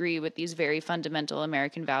who agree with these very fundamental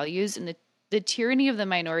American values, and the tyranny of the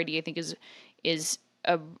minority, I think, is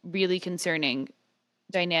a really concerning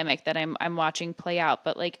dynamic that I'm watching play out.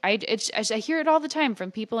 But like I hear it all the time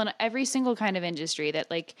from people in every single kind of industry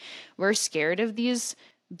that like we're scared of these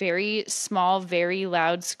very small, very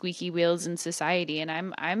loud, squeaky wheels in society. And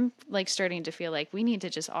I'm like starting to feel like we need to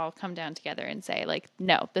just all come down together and say like,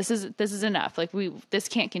 no, this is enough. Like this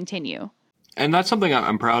can't continue. And that's something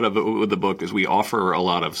I'm proud of with the book is we offer a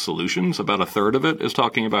lot of solutions. About a third of it is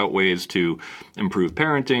talking about ways to improve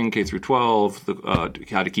parenting, K through 12,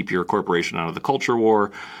 how to keep your corporation out of the culture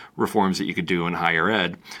war, reforms that you could do in higher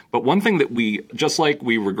ed. But one thing that just like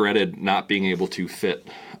we regretted not being able to fit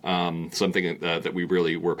something that we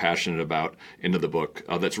really were passionate about into the book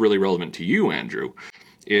that's really relevant to you, Andrew,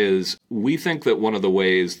 is we think that one of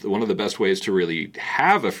the best ways to really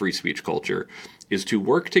have a free speech culture is to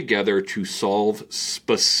work together to solve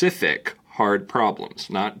specific hard problems,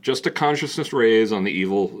 not just a consciousness raise on the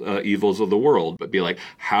evils of the world, but be like,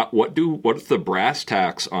 what's the brass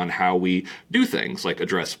tacks on how we do things like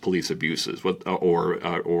address police abuses, or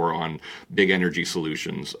on big energy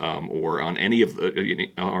solutions, or on any of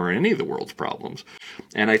the world's problems.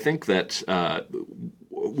 And I think that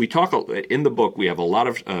we talk in the book. We have a lot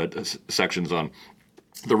of sections on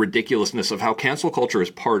the ridiculousness of how cancel culture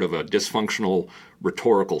is part of a dysfunctional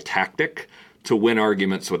rhetorical tactic to win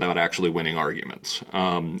arguments without actually winning arguments.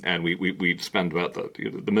 And we spend about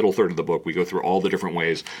the middle third of the book, we go through all the different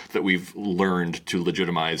ways that we've learned to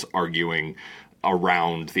legitimize arguing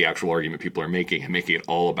around the actual argument people are making and making it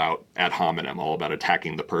all about ad hominem, all about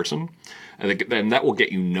attacking the person. I think then that will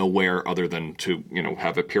get you nowhere other than to,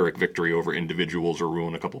 have a Pyrrhic victory over individuals or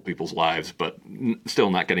ruin a couple people's lives, but still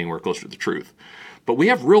not getting anywhere closer to the truth. But we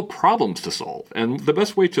have real problems to solve. And the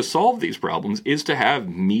best way to solve these problems is to have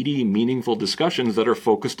meaty, meaningful discussions that are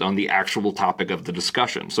focused on the actual topic of the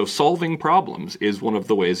discussion. So solving problems is one of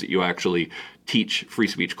the ways that you actually teach free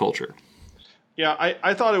speech culture. Yeah,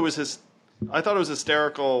 I thought it was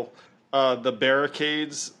hysterical, the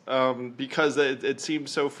barricades, because it seemed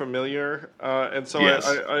so familiar. And so yes.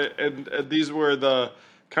 and these were the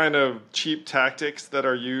kind of cheap tactics that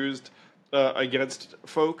are used against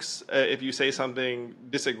folks if you say something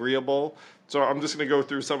disagreeable. So I'm just going to go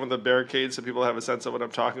through some of the barricades so people have a sense of what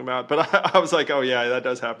I'm talking about. But I was like, oh yeah, that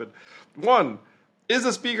does happen. 1, is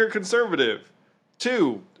the speaker conservative?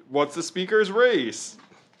 2, what's the speaker's race?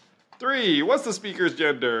 3, what's the speaker's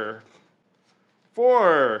gender?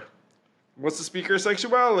 4, what's the speaker's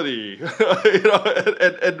sexuality?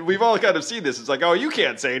 And we've all kind of seen this. It's like, oh, you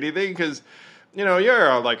can't say anything because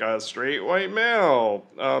you're like a straight white male.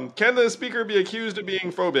 Can the speaker be accused of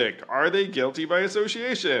being phobic? Are they guilty by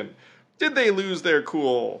association? Did they lose their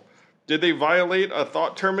cool? Did they violate a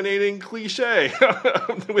thought-terminating cliche?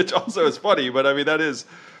 Which also is funny, but I mean, that is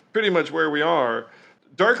pretty much where we are.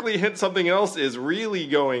 Darkly hint something else is really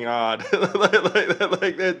going on.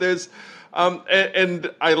 like there's,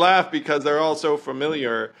 and I laugh because they're all so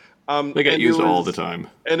familiar. They get used all the time.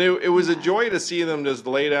 And it was a joy to see them just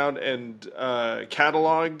laid out and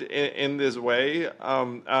cataloged in this way.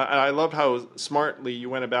 And I love how smartly you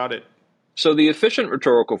went about it. So the efficient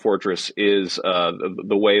rhetorical fortress is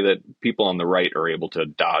the way that people on the right are able to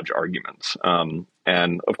dodge arguments.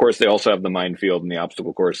 And of course, they also have the minefield and the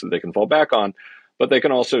obstacle course that they can fall back on. But they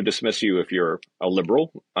can also dismiss you if you're a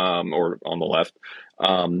liberal or on the left.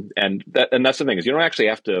 And that's the thing is you don't actually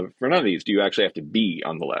have to, for none of these, do you actually have to be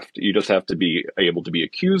on the left. You just have to be able to be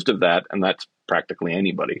accused of that. And that's practically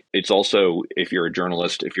anybody. It's also, if you're a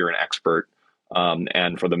journalist, if you're an expert,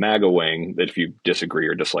 and for the MAGA wing, that if you disagree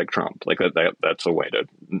or dislike Trump, like that's a way to,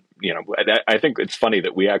 I think it's funny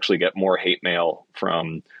that we actually get more hate mail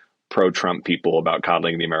from pro-Trump people about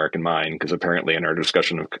coddling the American mind, because apparently in our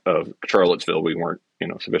discussion of Charlottesville, we weren't,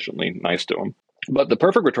 sufficiently nice to him. But the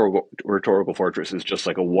perfect rhetorical fortress is just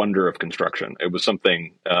like a wonder of construction. It was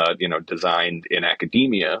something, designed in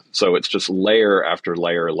academia. So it's just layer after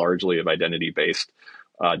layer, largely of identity-based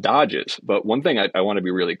dodges. But one thing I want to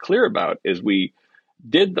be really clear about is we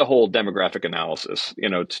did the whole demographic analysis,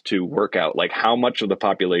 to work out like how much of the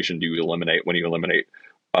population do you eliminate when you eliminate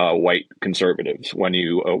white conservatives, when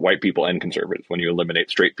you white people and conservatives, when you eliminate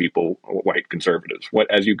straight people, white conservatives.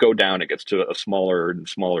 As you go down, it gets to a smaller and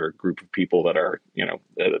smaller group of people that are,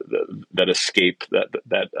 that escape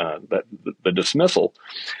the dismissal.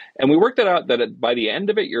 And we worked it out that by the end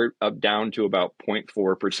of it, you're down to about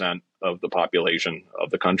 0.4% of the population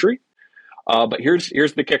of the country. But here's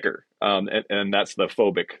the kicker, and that's the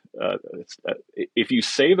phobic. If you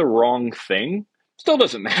say the wrong thing, Still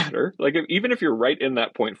doesn't matter. Like even if you're right in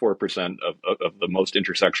that 0.4% of the most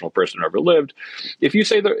intersectional person who ever lived, if you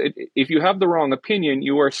say that, if you have the wrong opinion,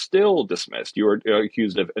 you are still dismissed. You are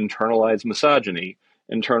accused of internalized misogyny,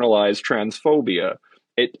 internalized transphobia.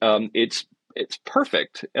 It's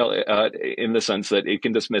perfect in the sense that it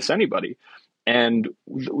can dismiss anybody. And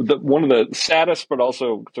one of the saddest, but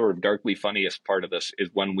also sort of darkly funniest part of this is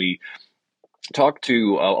when we talk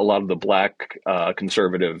to a lot of the Black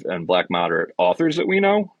conservative and Black moderate authors that we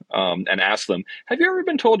know, and ask them, have you ever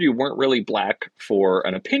been told you weren't really Black for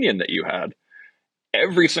an opinion that you had?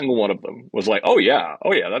 Every single one of them was like, oh yeah,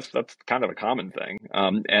 that's kind of a common thing.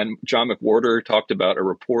 And John McWhorter talked about a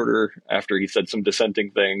reporter after he said some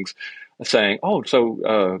dissenting things, saying, oh,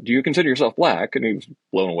 so do you consider yourself Black? And he was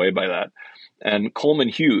blown away by that. And Coleman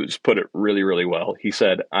Hughes put it really, really well. He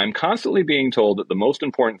said, I'm constantly being told that the most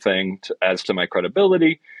important thing as to my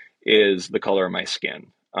credibility is the color of my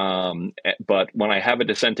skin. But when I have a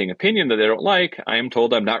dissenting opinion that they don't like, I am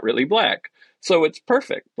told I'm not really Black. So it's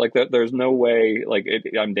perfect. Like that, there's no way, like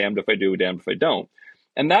I'm damned if I do, damned if I don't.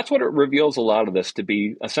 And that's what it reveals a lot of this to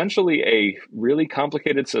be, essentially a really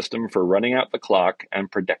complicated system for running out the clock and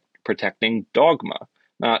protecting dogma,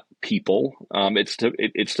 not people. It's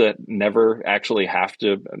to never actually have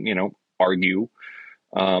to, argue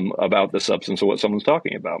about the substance of what someone's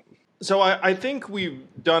talking about. So I think we've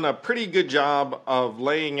done a pretty good job of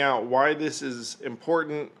laying out why this is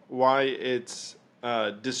important, why it's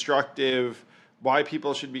destructive, why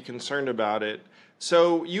people should be concerned about it.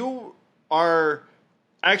 So you are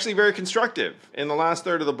actually very constructive. In the last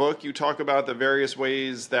third of the book, you talk about the various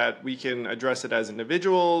ways that we can address it as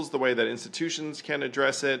individuals, the way that institutions can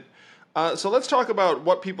address it. So let's talk about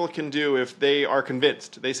what people can do if they are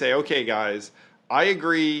convinced. They say, okay, guys, I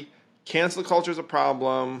agree, cancel culture is a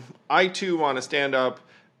problem. I, too, want to stand up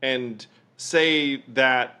and say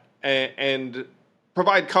that and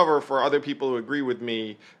provide cover for other people who agree with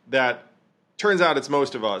me that turns out it's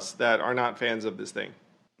most of us that are not fans of this thing.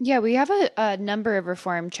 Yeah, we have a number of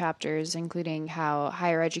reform chapters, including how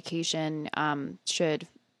higher education should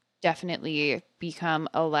definitely become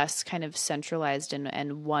a less kind of centralized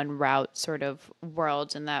and one route sort of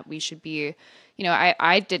world, and that we should be,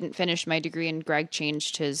 I didn't finish my degree, and Greg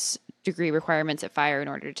changed his degree requirements at FIRE in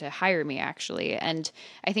order to hire me, actually. And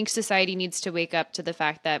I think society needs to wake up to the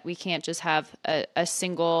fact that we can't just have a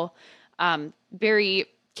single, very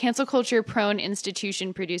cancel culture prone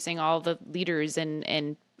institution producing all the leaders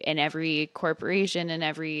in every corporation and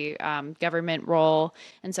every government role.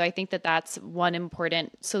 And so I think that that's one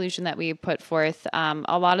important solution that we put forth.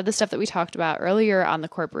 A lot of the stuff that we talked about earlier on the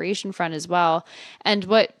corporation front as well. And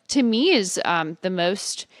what to me is the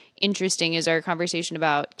most interesting is our conversation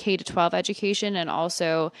about K-12 education and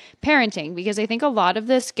also parenting, because I think a lot of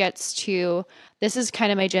this gets to, this is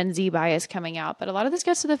kind of my Gen Z bias coming out, but a lot of this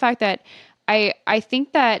gets to the fact that I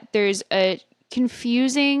think that there's a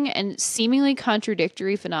confusing and seemingly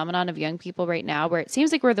contradictory phenomenon of young people right now where it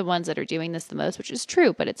seems like we're the ones that are doing this the most, which is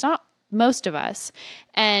true, but it's not most of us.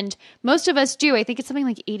 And most of us do. I think it's something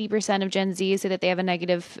like 80% of Gen Z say that they have a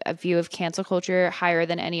negative view of cancel culture, higher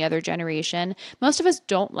than any other generation. Most of us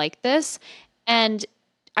don't like this. And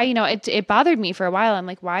it bothered me for a while. I'm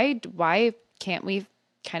like, why can't we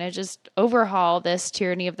kind of just overhaul this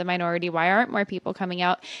tyranny of the minority? Why aren't more people coming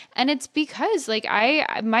out? And it's because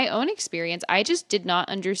my own experience, I just did not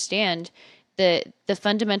understand the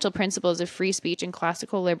fundamental principles of free speech and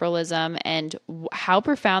classical liberalism and how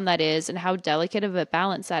profound that is and how delicate of a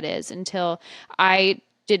balance that is until I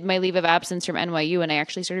did my leave of absence from NYU and I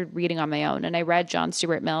actually started reading on my own, and I read John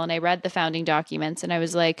Stuart Mill and I read the founding documents, and I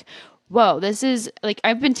was like, whoa, this is like,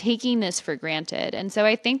 I've been taking this for granted. And so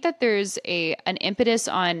I think that there's an impetus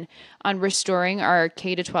on restoring our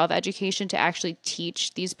K-12 education to actually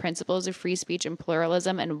teach these principles of free speech and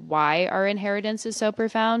pluralism and why our inheritance is so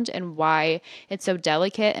profound and why it's so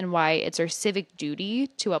delicate and why it's our civic duty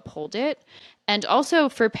to uphold it. And also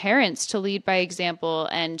for parents to lead by example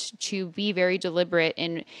and to be very deliberate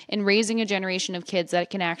in raising a generation of kids that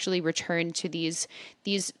can actually return to these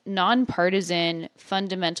nonpartisan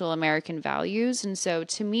fundamental American values. And so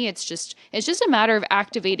to me, it's just a matter of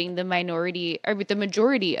activating the minority or the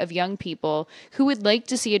majority of young people who would like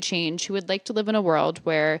to see a change, who would like to live in a world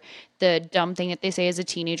where the dumb thing that they say as a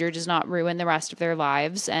teenager does not ruin the rest of their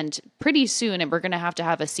lives. And pretty soon we're going to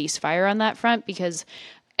have a ceasefire on that front, because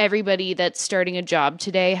everybody that's starting a job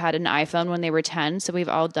today had an iPhone when they were 10. So we've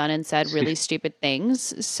all done and said really stupid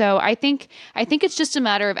things. So I think it's just a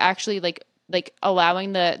matter of actually like like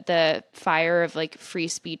allowing the fire of like free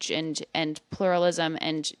speech and pluralism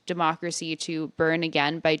and democracy to burn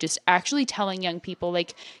again by just actually telling young people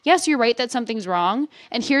like, yes, you're right that something's wrong,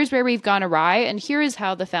 and here's where we've gone awry, and here is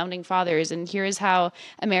how the founding fathers, and here is how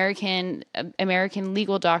American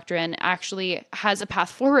legal doctrine actually has a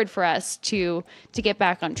path forward for us to get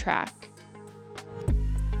back on track.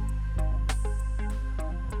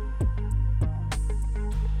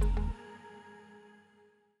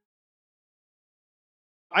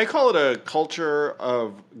 I call it a culture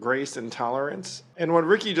of grace and tolerance. And what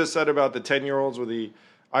Ricky just said about the 10-year-olds with the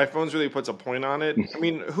iPhones really puts a point on it. I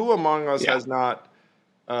mean, who among us has not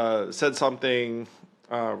said something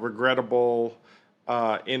regrettable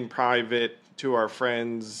in private to our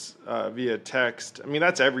friends via text? I mean,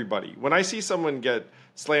 that's everybody. When I see someone get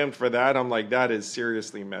slammed for that, I'm like, that is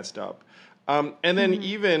seriously messed up. And then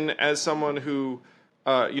even as someone who,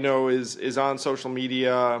 is on social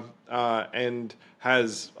media and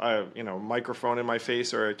has microphone in my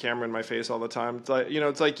face or a camera in my face all the time. It's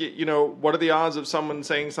like, what are the odds of someone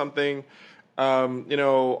saying something,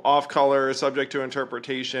 off color, subject to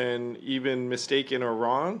interpretation, even mistaken or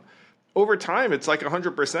wrong? Over time, it's like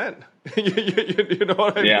 100%. You know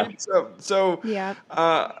what I mean?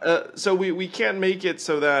 So we can't make it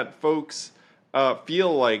so that folks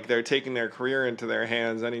feel like they're taking their career into their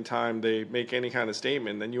hands anytime they make any kind of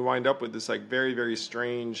statement. Then you wind up with this like very, very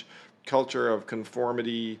strange culture of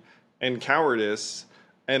conformity and cowardice,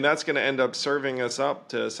 and that's going to end up serving us up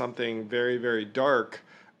to something very, very dark,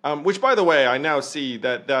 which, by the way, I now see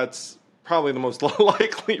that that's probably the most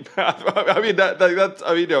likely path. I mean,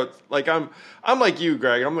 I'm like you,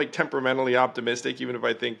 Greg. I'm like temperamentally optimistic, even if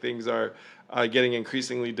I think things are getting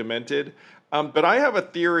increasingly demented. But I have a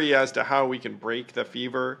theory as to how we can break the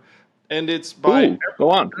fever, and it's by go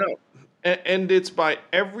on. And it's by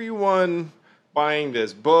everyone buying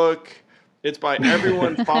this book. It's by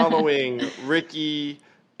everyone following Ricky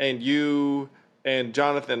and you and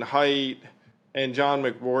Jonathan Haidt and John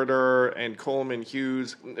McWhorter and Coleman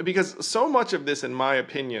Hughes, because so much of this, in my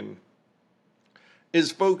opinion, is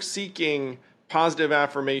folks seeking positive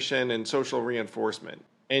affirmation and social reinforcement.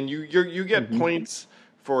 And you get points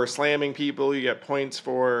for slamming people. You get points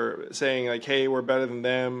for saying like, hey, we're better than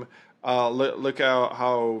them. Look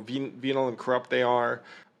how venal and corrupt they are.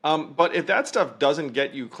 But if that stuff doesn't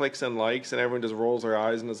get you clicks and likes and everyone just rolls their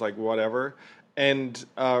eyes and is like, whatever, and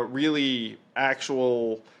really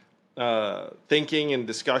actual thinking and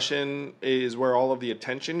discussion is where all of the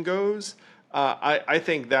attention goes, I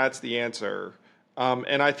think that's the answer.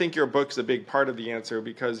 And I think your book's a big part of the answer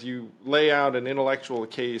because you lay out an intellectual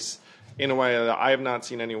case in a way that I have not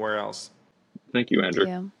seen anywhere else. Thank you, Andrew.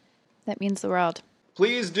 Yeah, that means the world.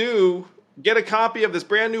 Please do get a copy of this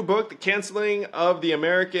brand new book, The Canceling of the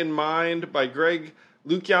American Mind by Greg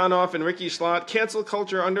Lukianoff and Ricky Schlott. Cancel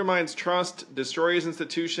culture undermines trust, destroys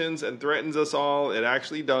institutions, and threatens us all. It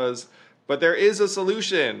actually does. But there is a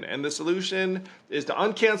solution, and the solution is to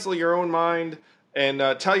uncancel your own mind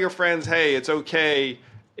and tell your friends, hey, it's okay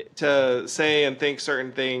to say and think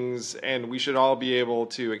certain things, and we should all be able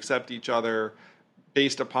to accept each other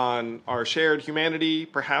based upon our shared humanity,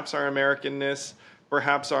 perhaps our Americanness,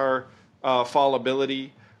 perhaps our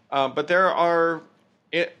fallibility. But there are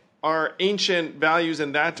ancient values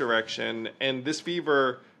in that direction, and this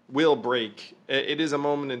fever will break. It is a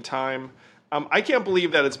moment in time. I can't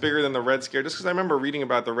believe that it's bigger than the Red Scare, just because I remember reading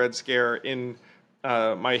about the Red Scare in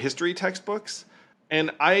my history textbooks.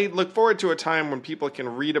 And I look forward to a time when people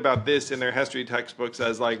can read about this in their history textbooks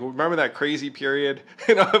as like, remember that crazy period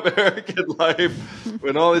in American life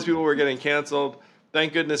when all these people were getting canceled?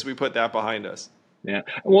 Thank goodness we put that behind us. Yeah.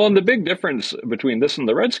 Well, and the big difference between this and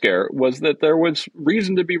the Red Scare was that there was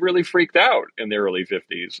reason to be really freaked out in the early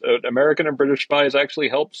 50s. American and British spies actually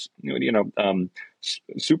helped,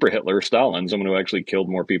 Super Hitler, Stalin, someone who actually killed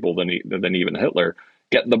more people than even Hitler,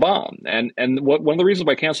 get the bomb. And one of the reasons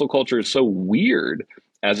why cancel culture is so weird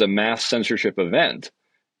as a mass censorship event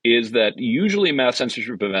is that usually mass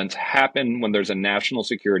censorship events happen when there's a national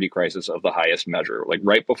security crisis of the highest measure, like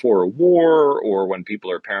right before a war or when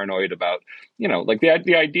people are paranoid about, like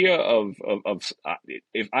the idea of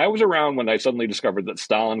if I was around when I suddenly discovered that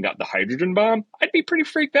Stalin got the hydrogen bomb, I'd be pretty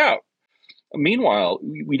freaked out. Meanwhile,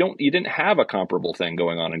 you didn't have a comparable thing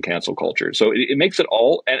going on in cancel culture. So it makes it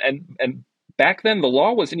all, and back then the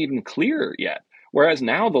law wasn't even clear yet. Whereas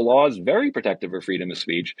now the law is very protective of freedom of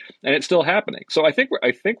speech, and it's still happening. So I think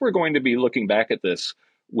we're going to be looking back at this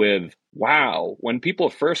with, wow, when people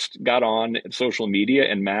first got on social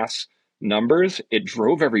media in mass numbers, it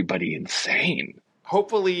drove everybody insane.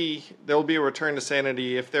 hopefully there will be a return to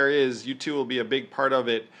sanity. If there is, you two will be a big part of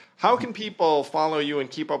it. How can people follow you and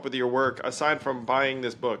keep up with your work aside from buying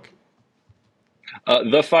this book?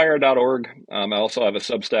 Thefire.org. I also have a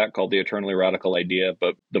Substack called The Eternally Radical Idea,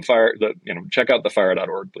 but check out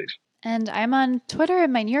thefire.org, please. And I'm on Twitter,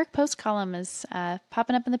 and my New York Post column is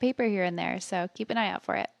popping up in the paper here and there, so keep an eye out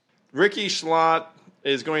for it. Ricky Schlott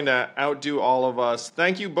is going to outdo all of us.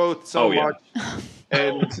 Thank you both so much,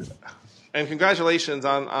 and congratulations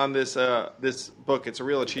on this book. It's a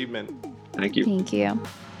real achievement. Thank you. Thank you.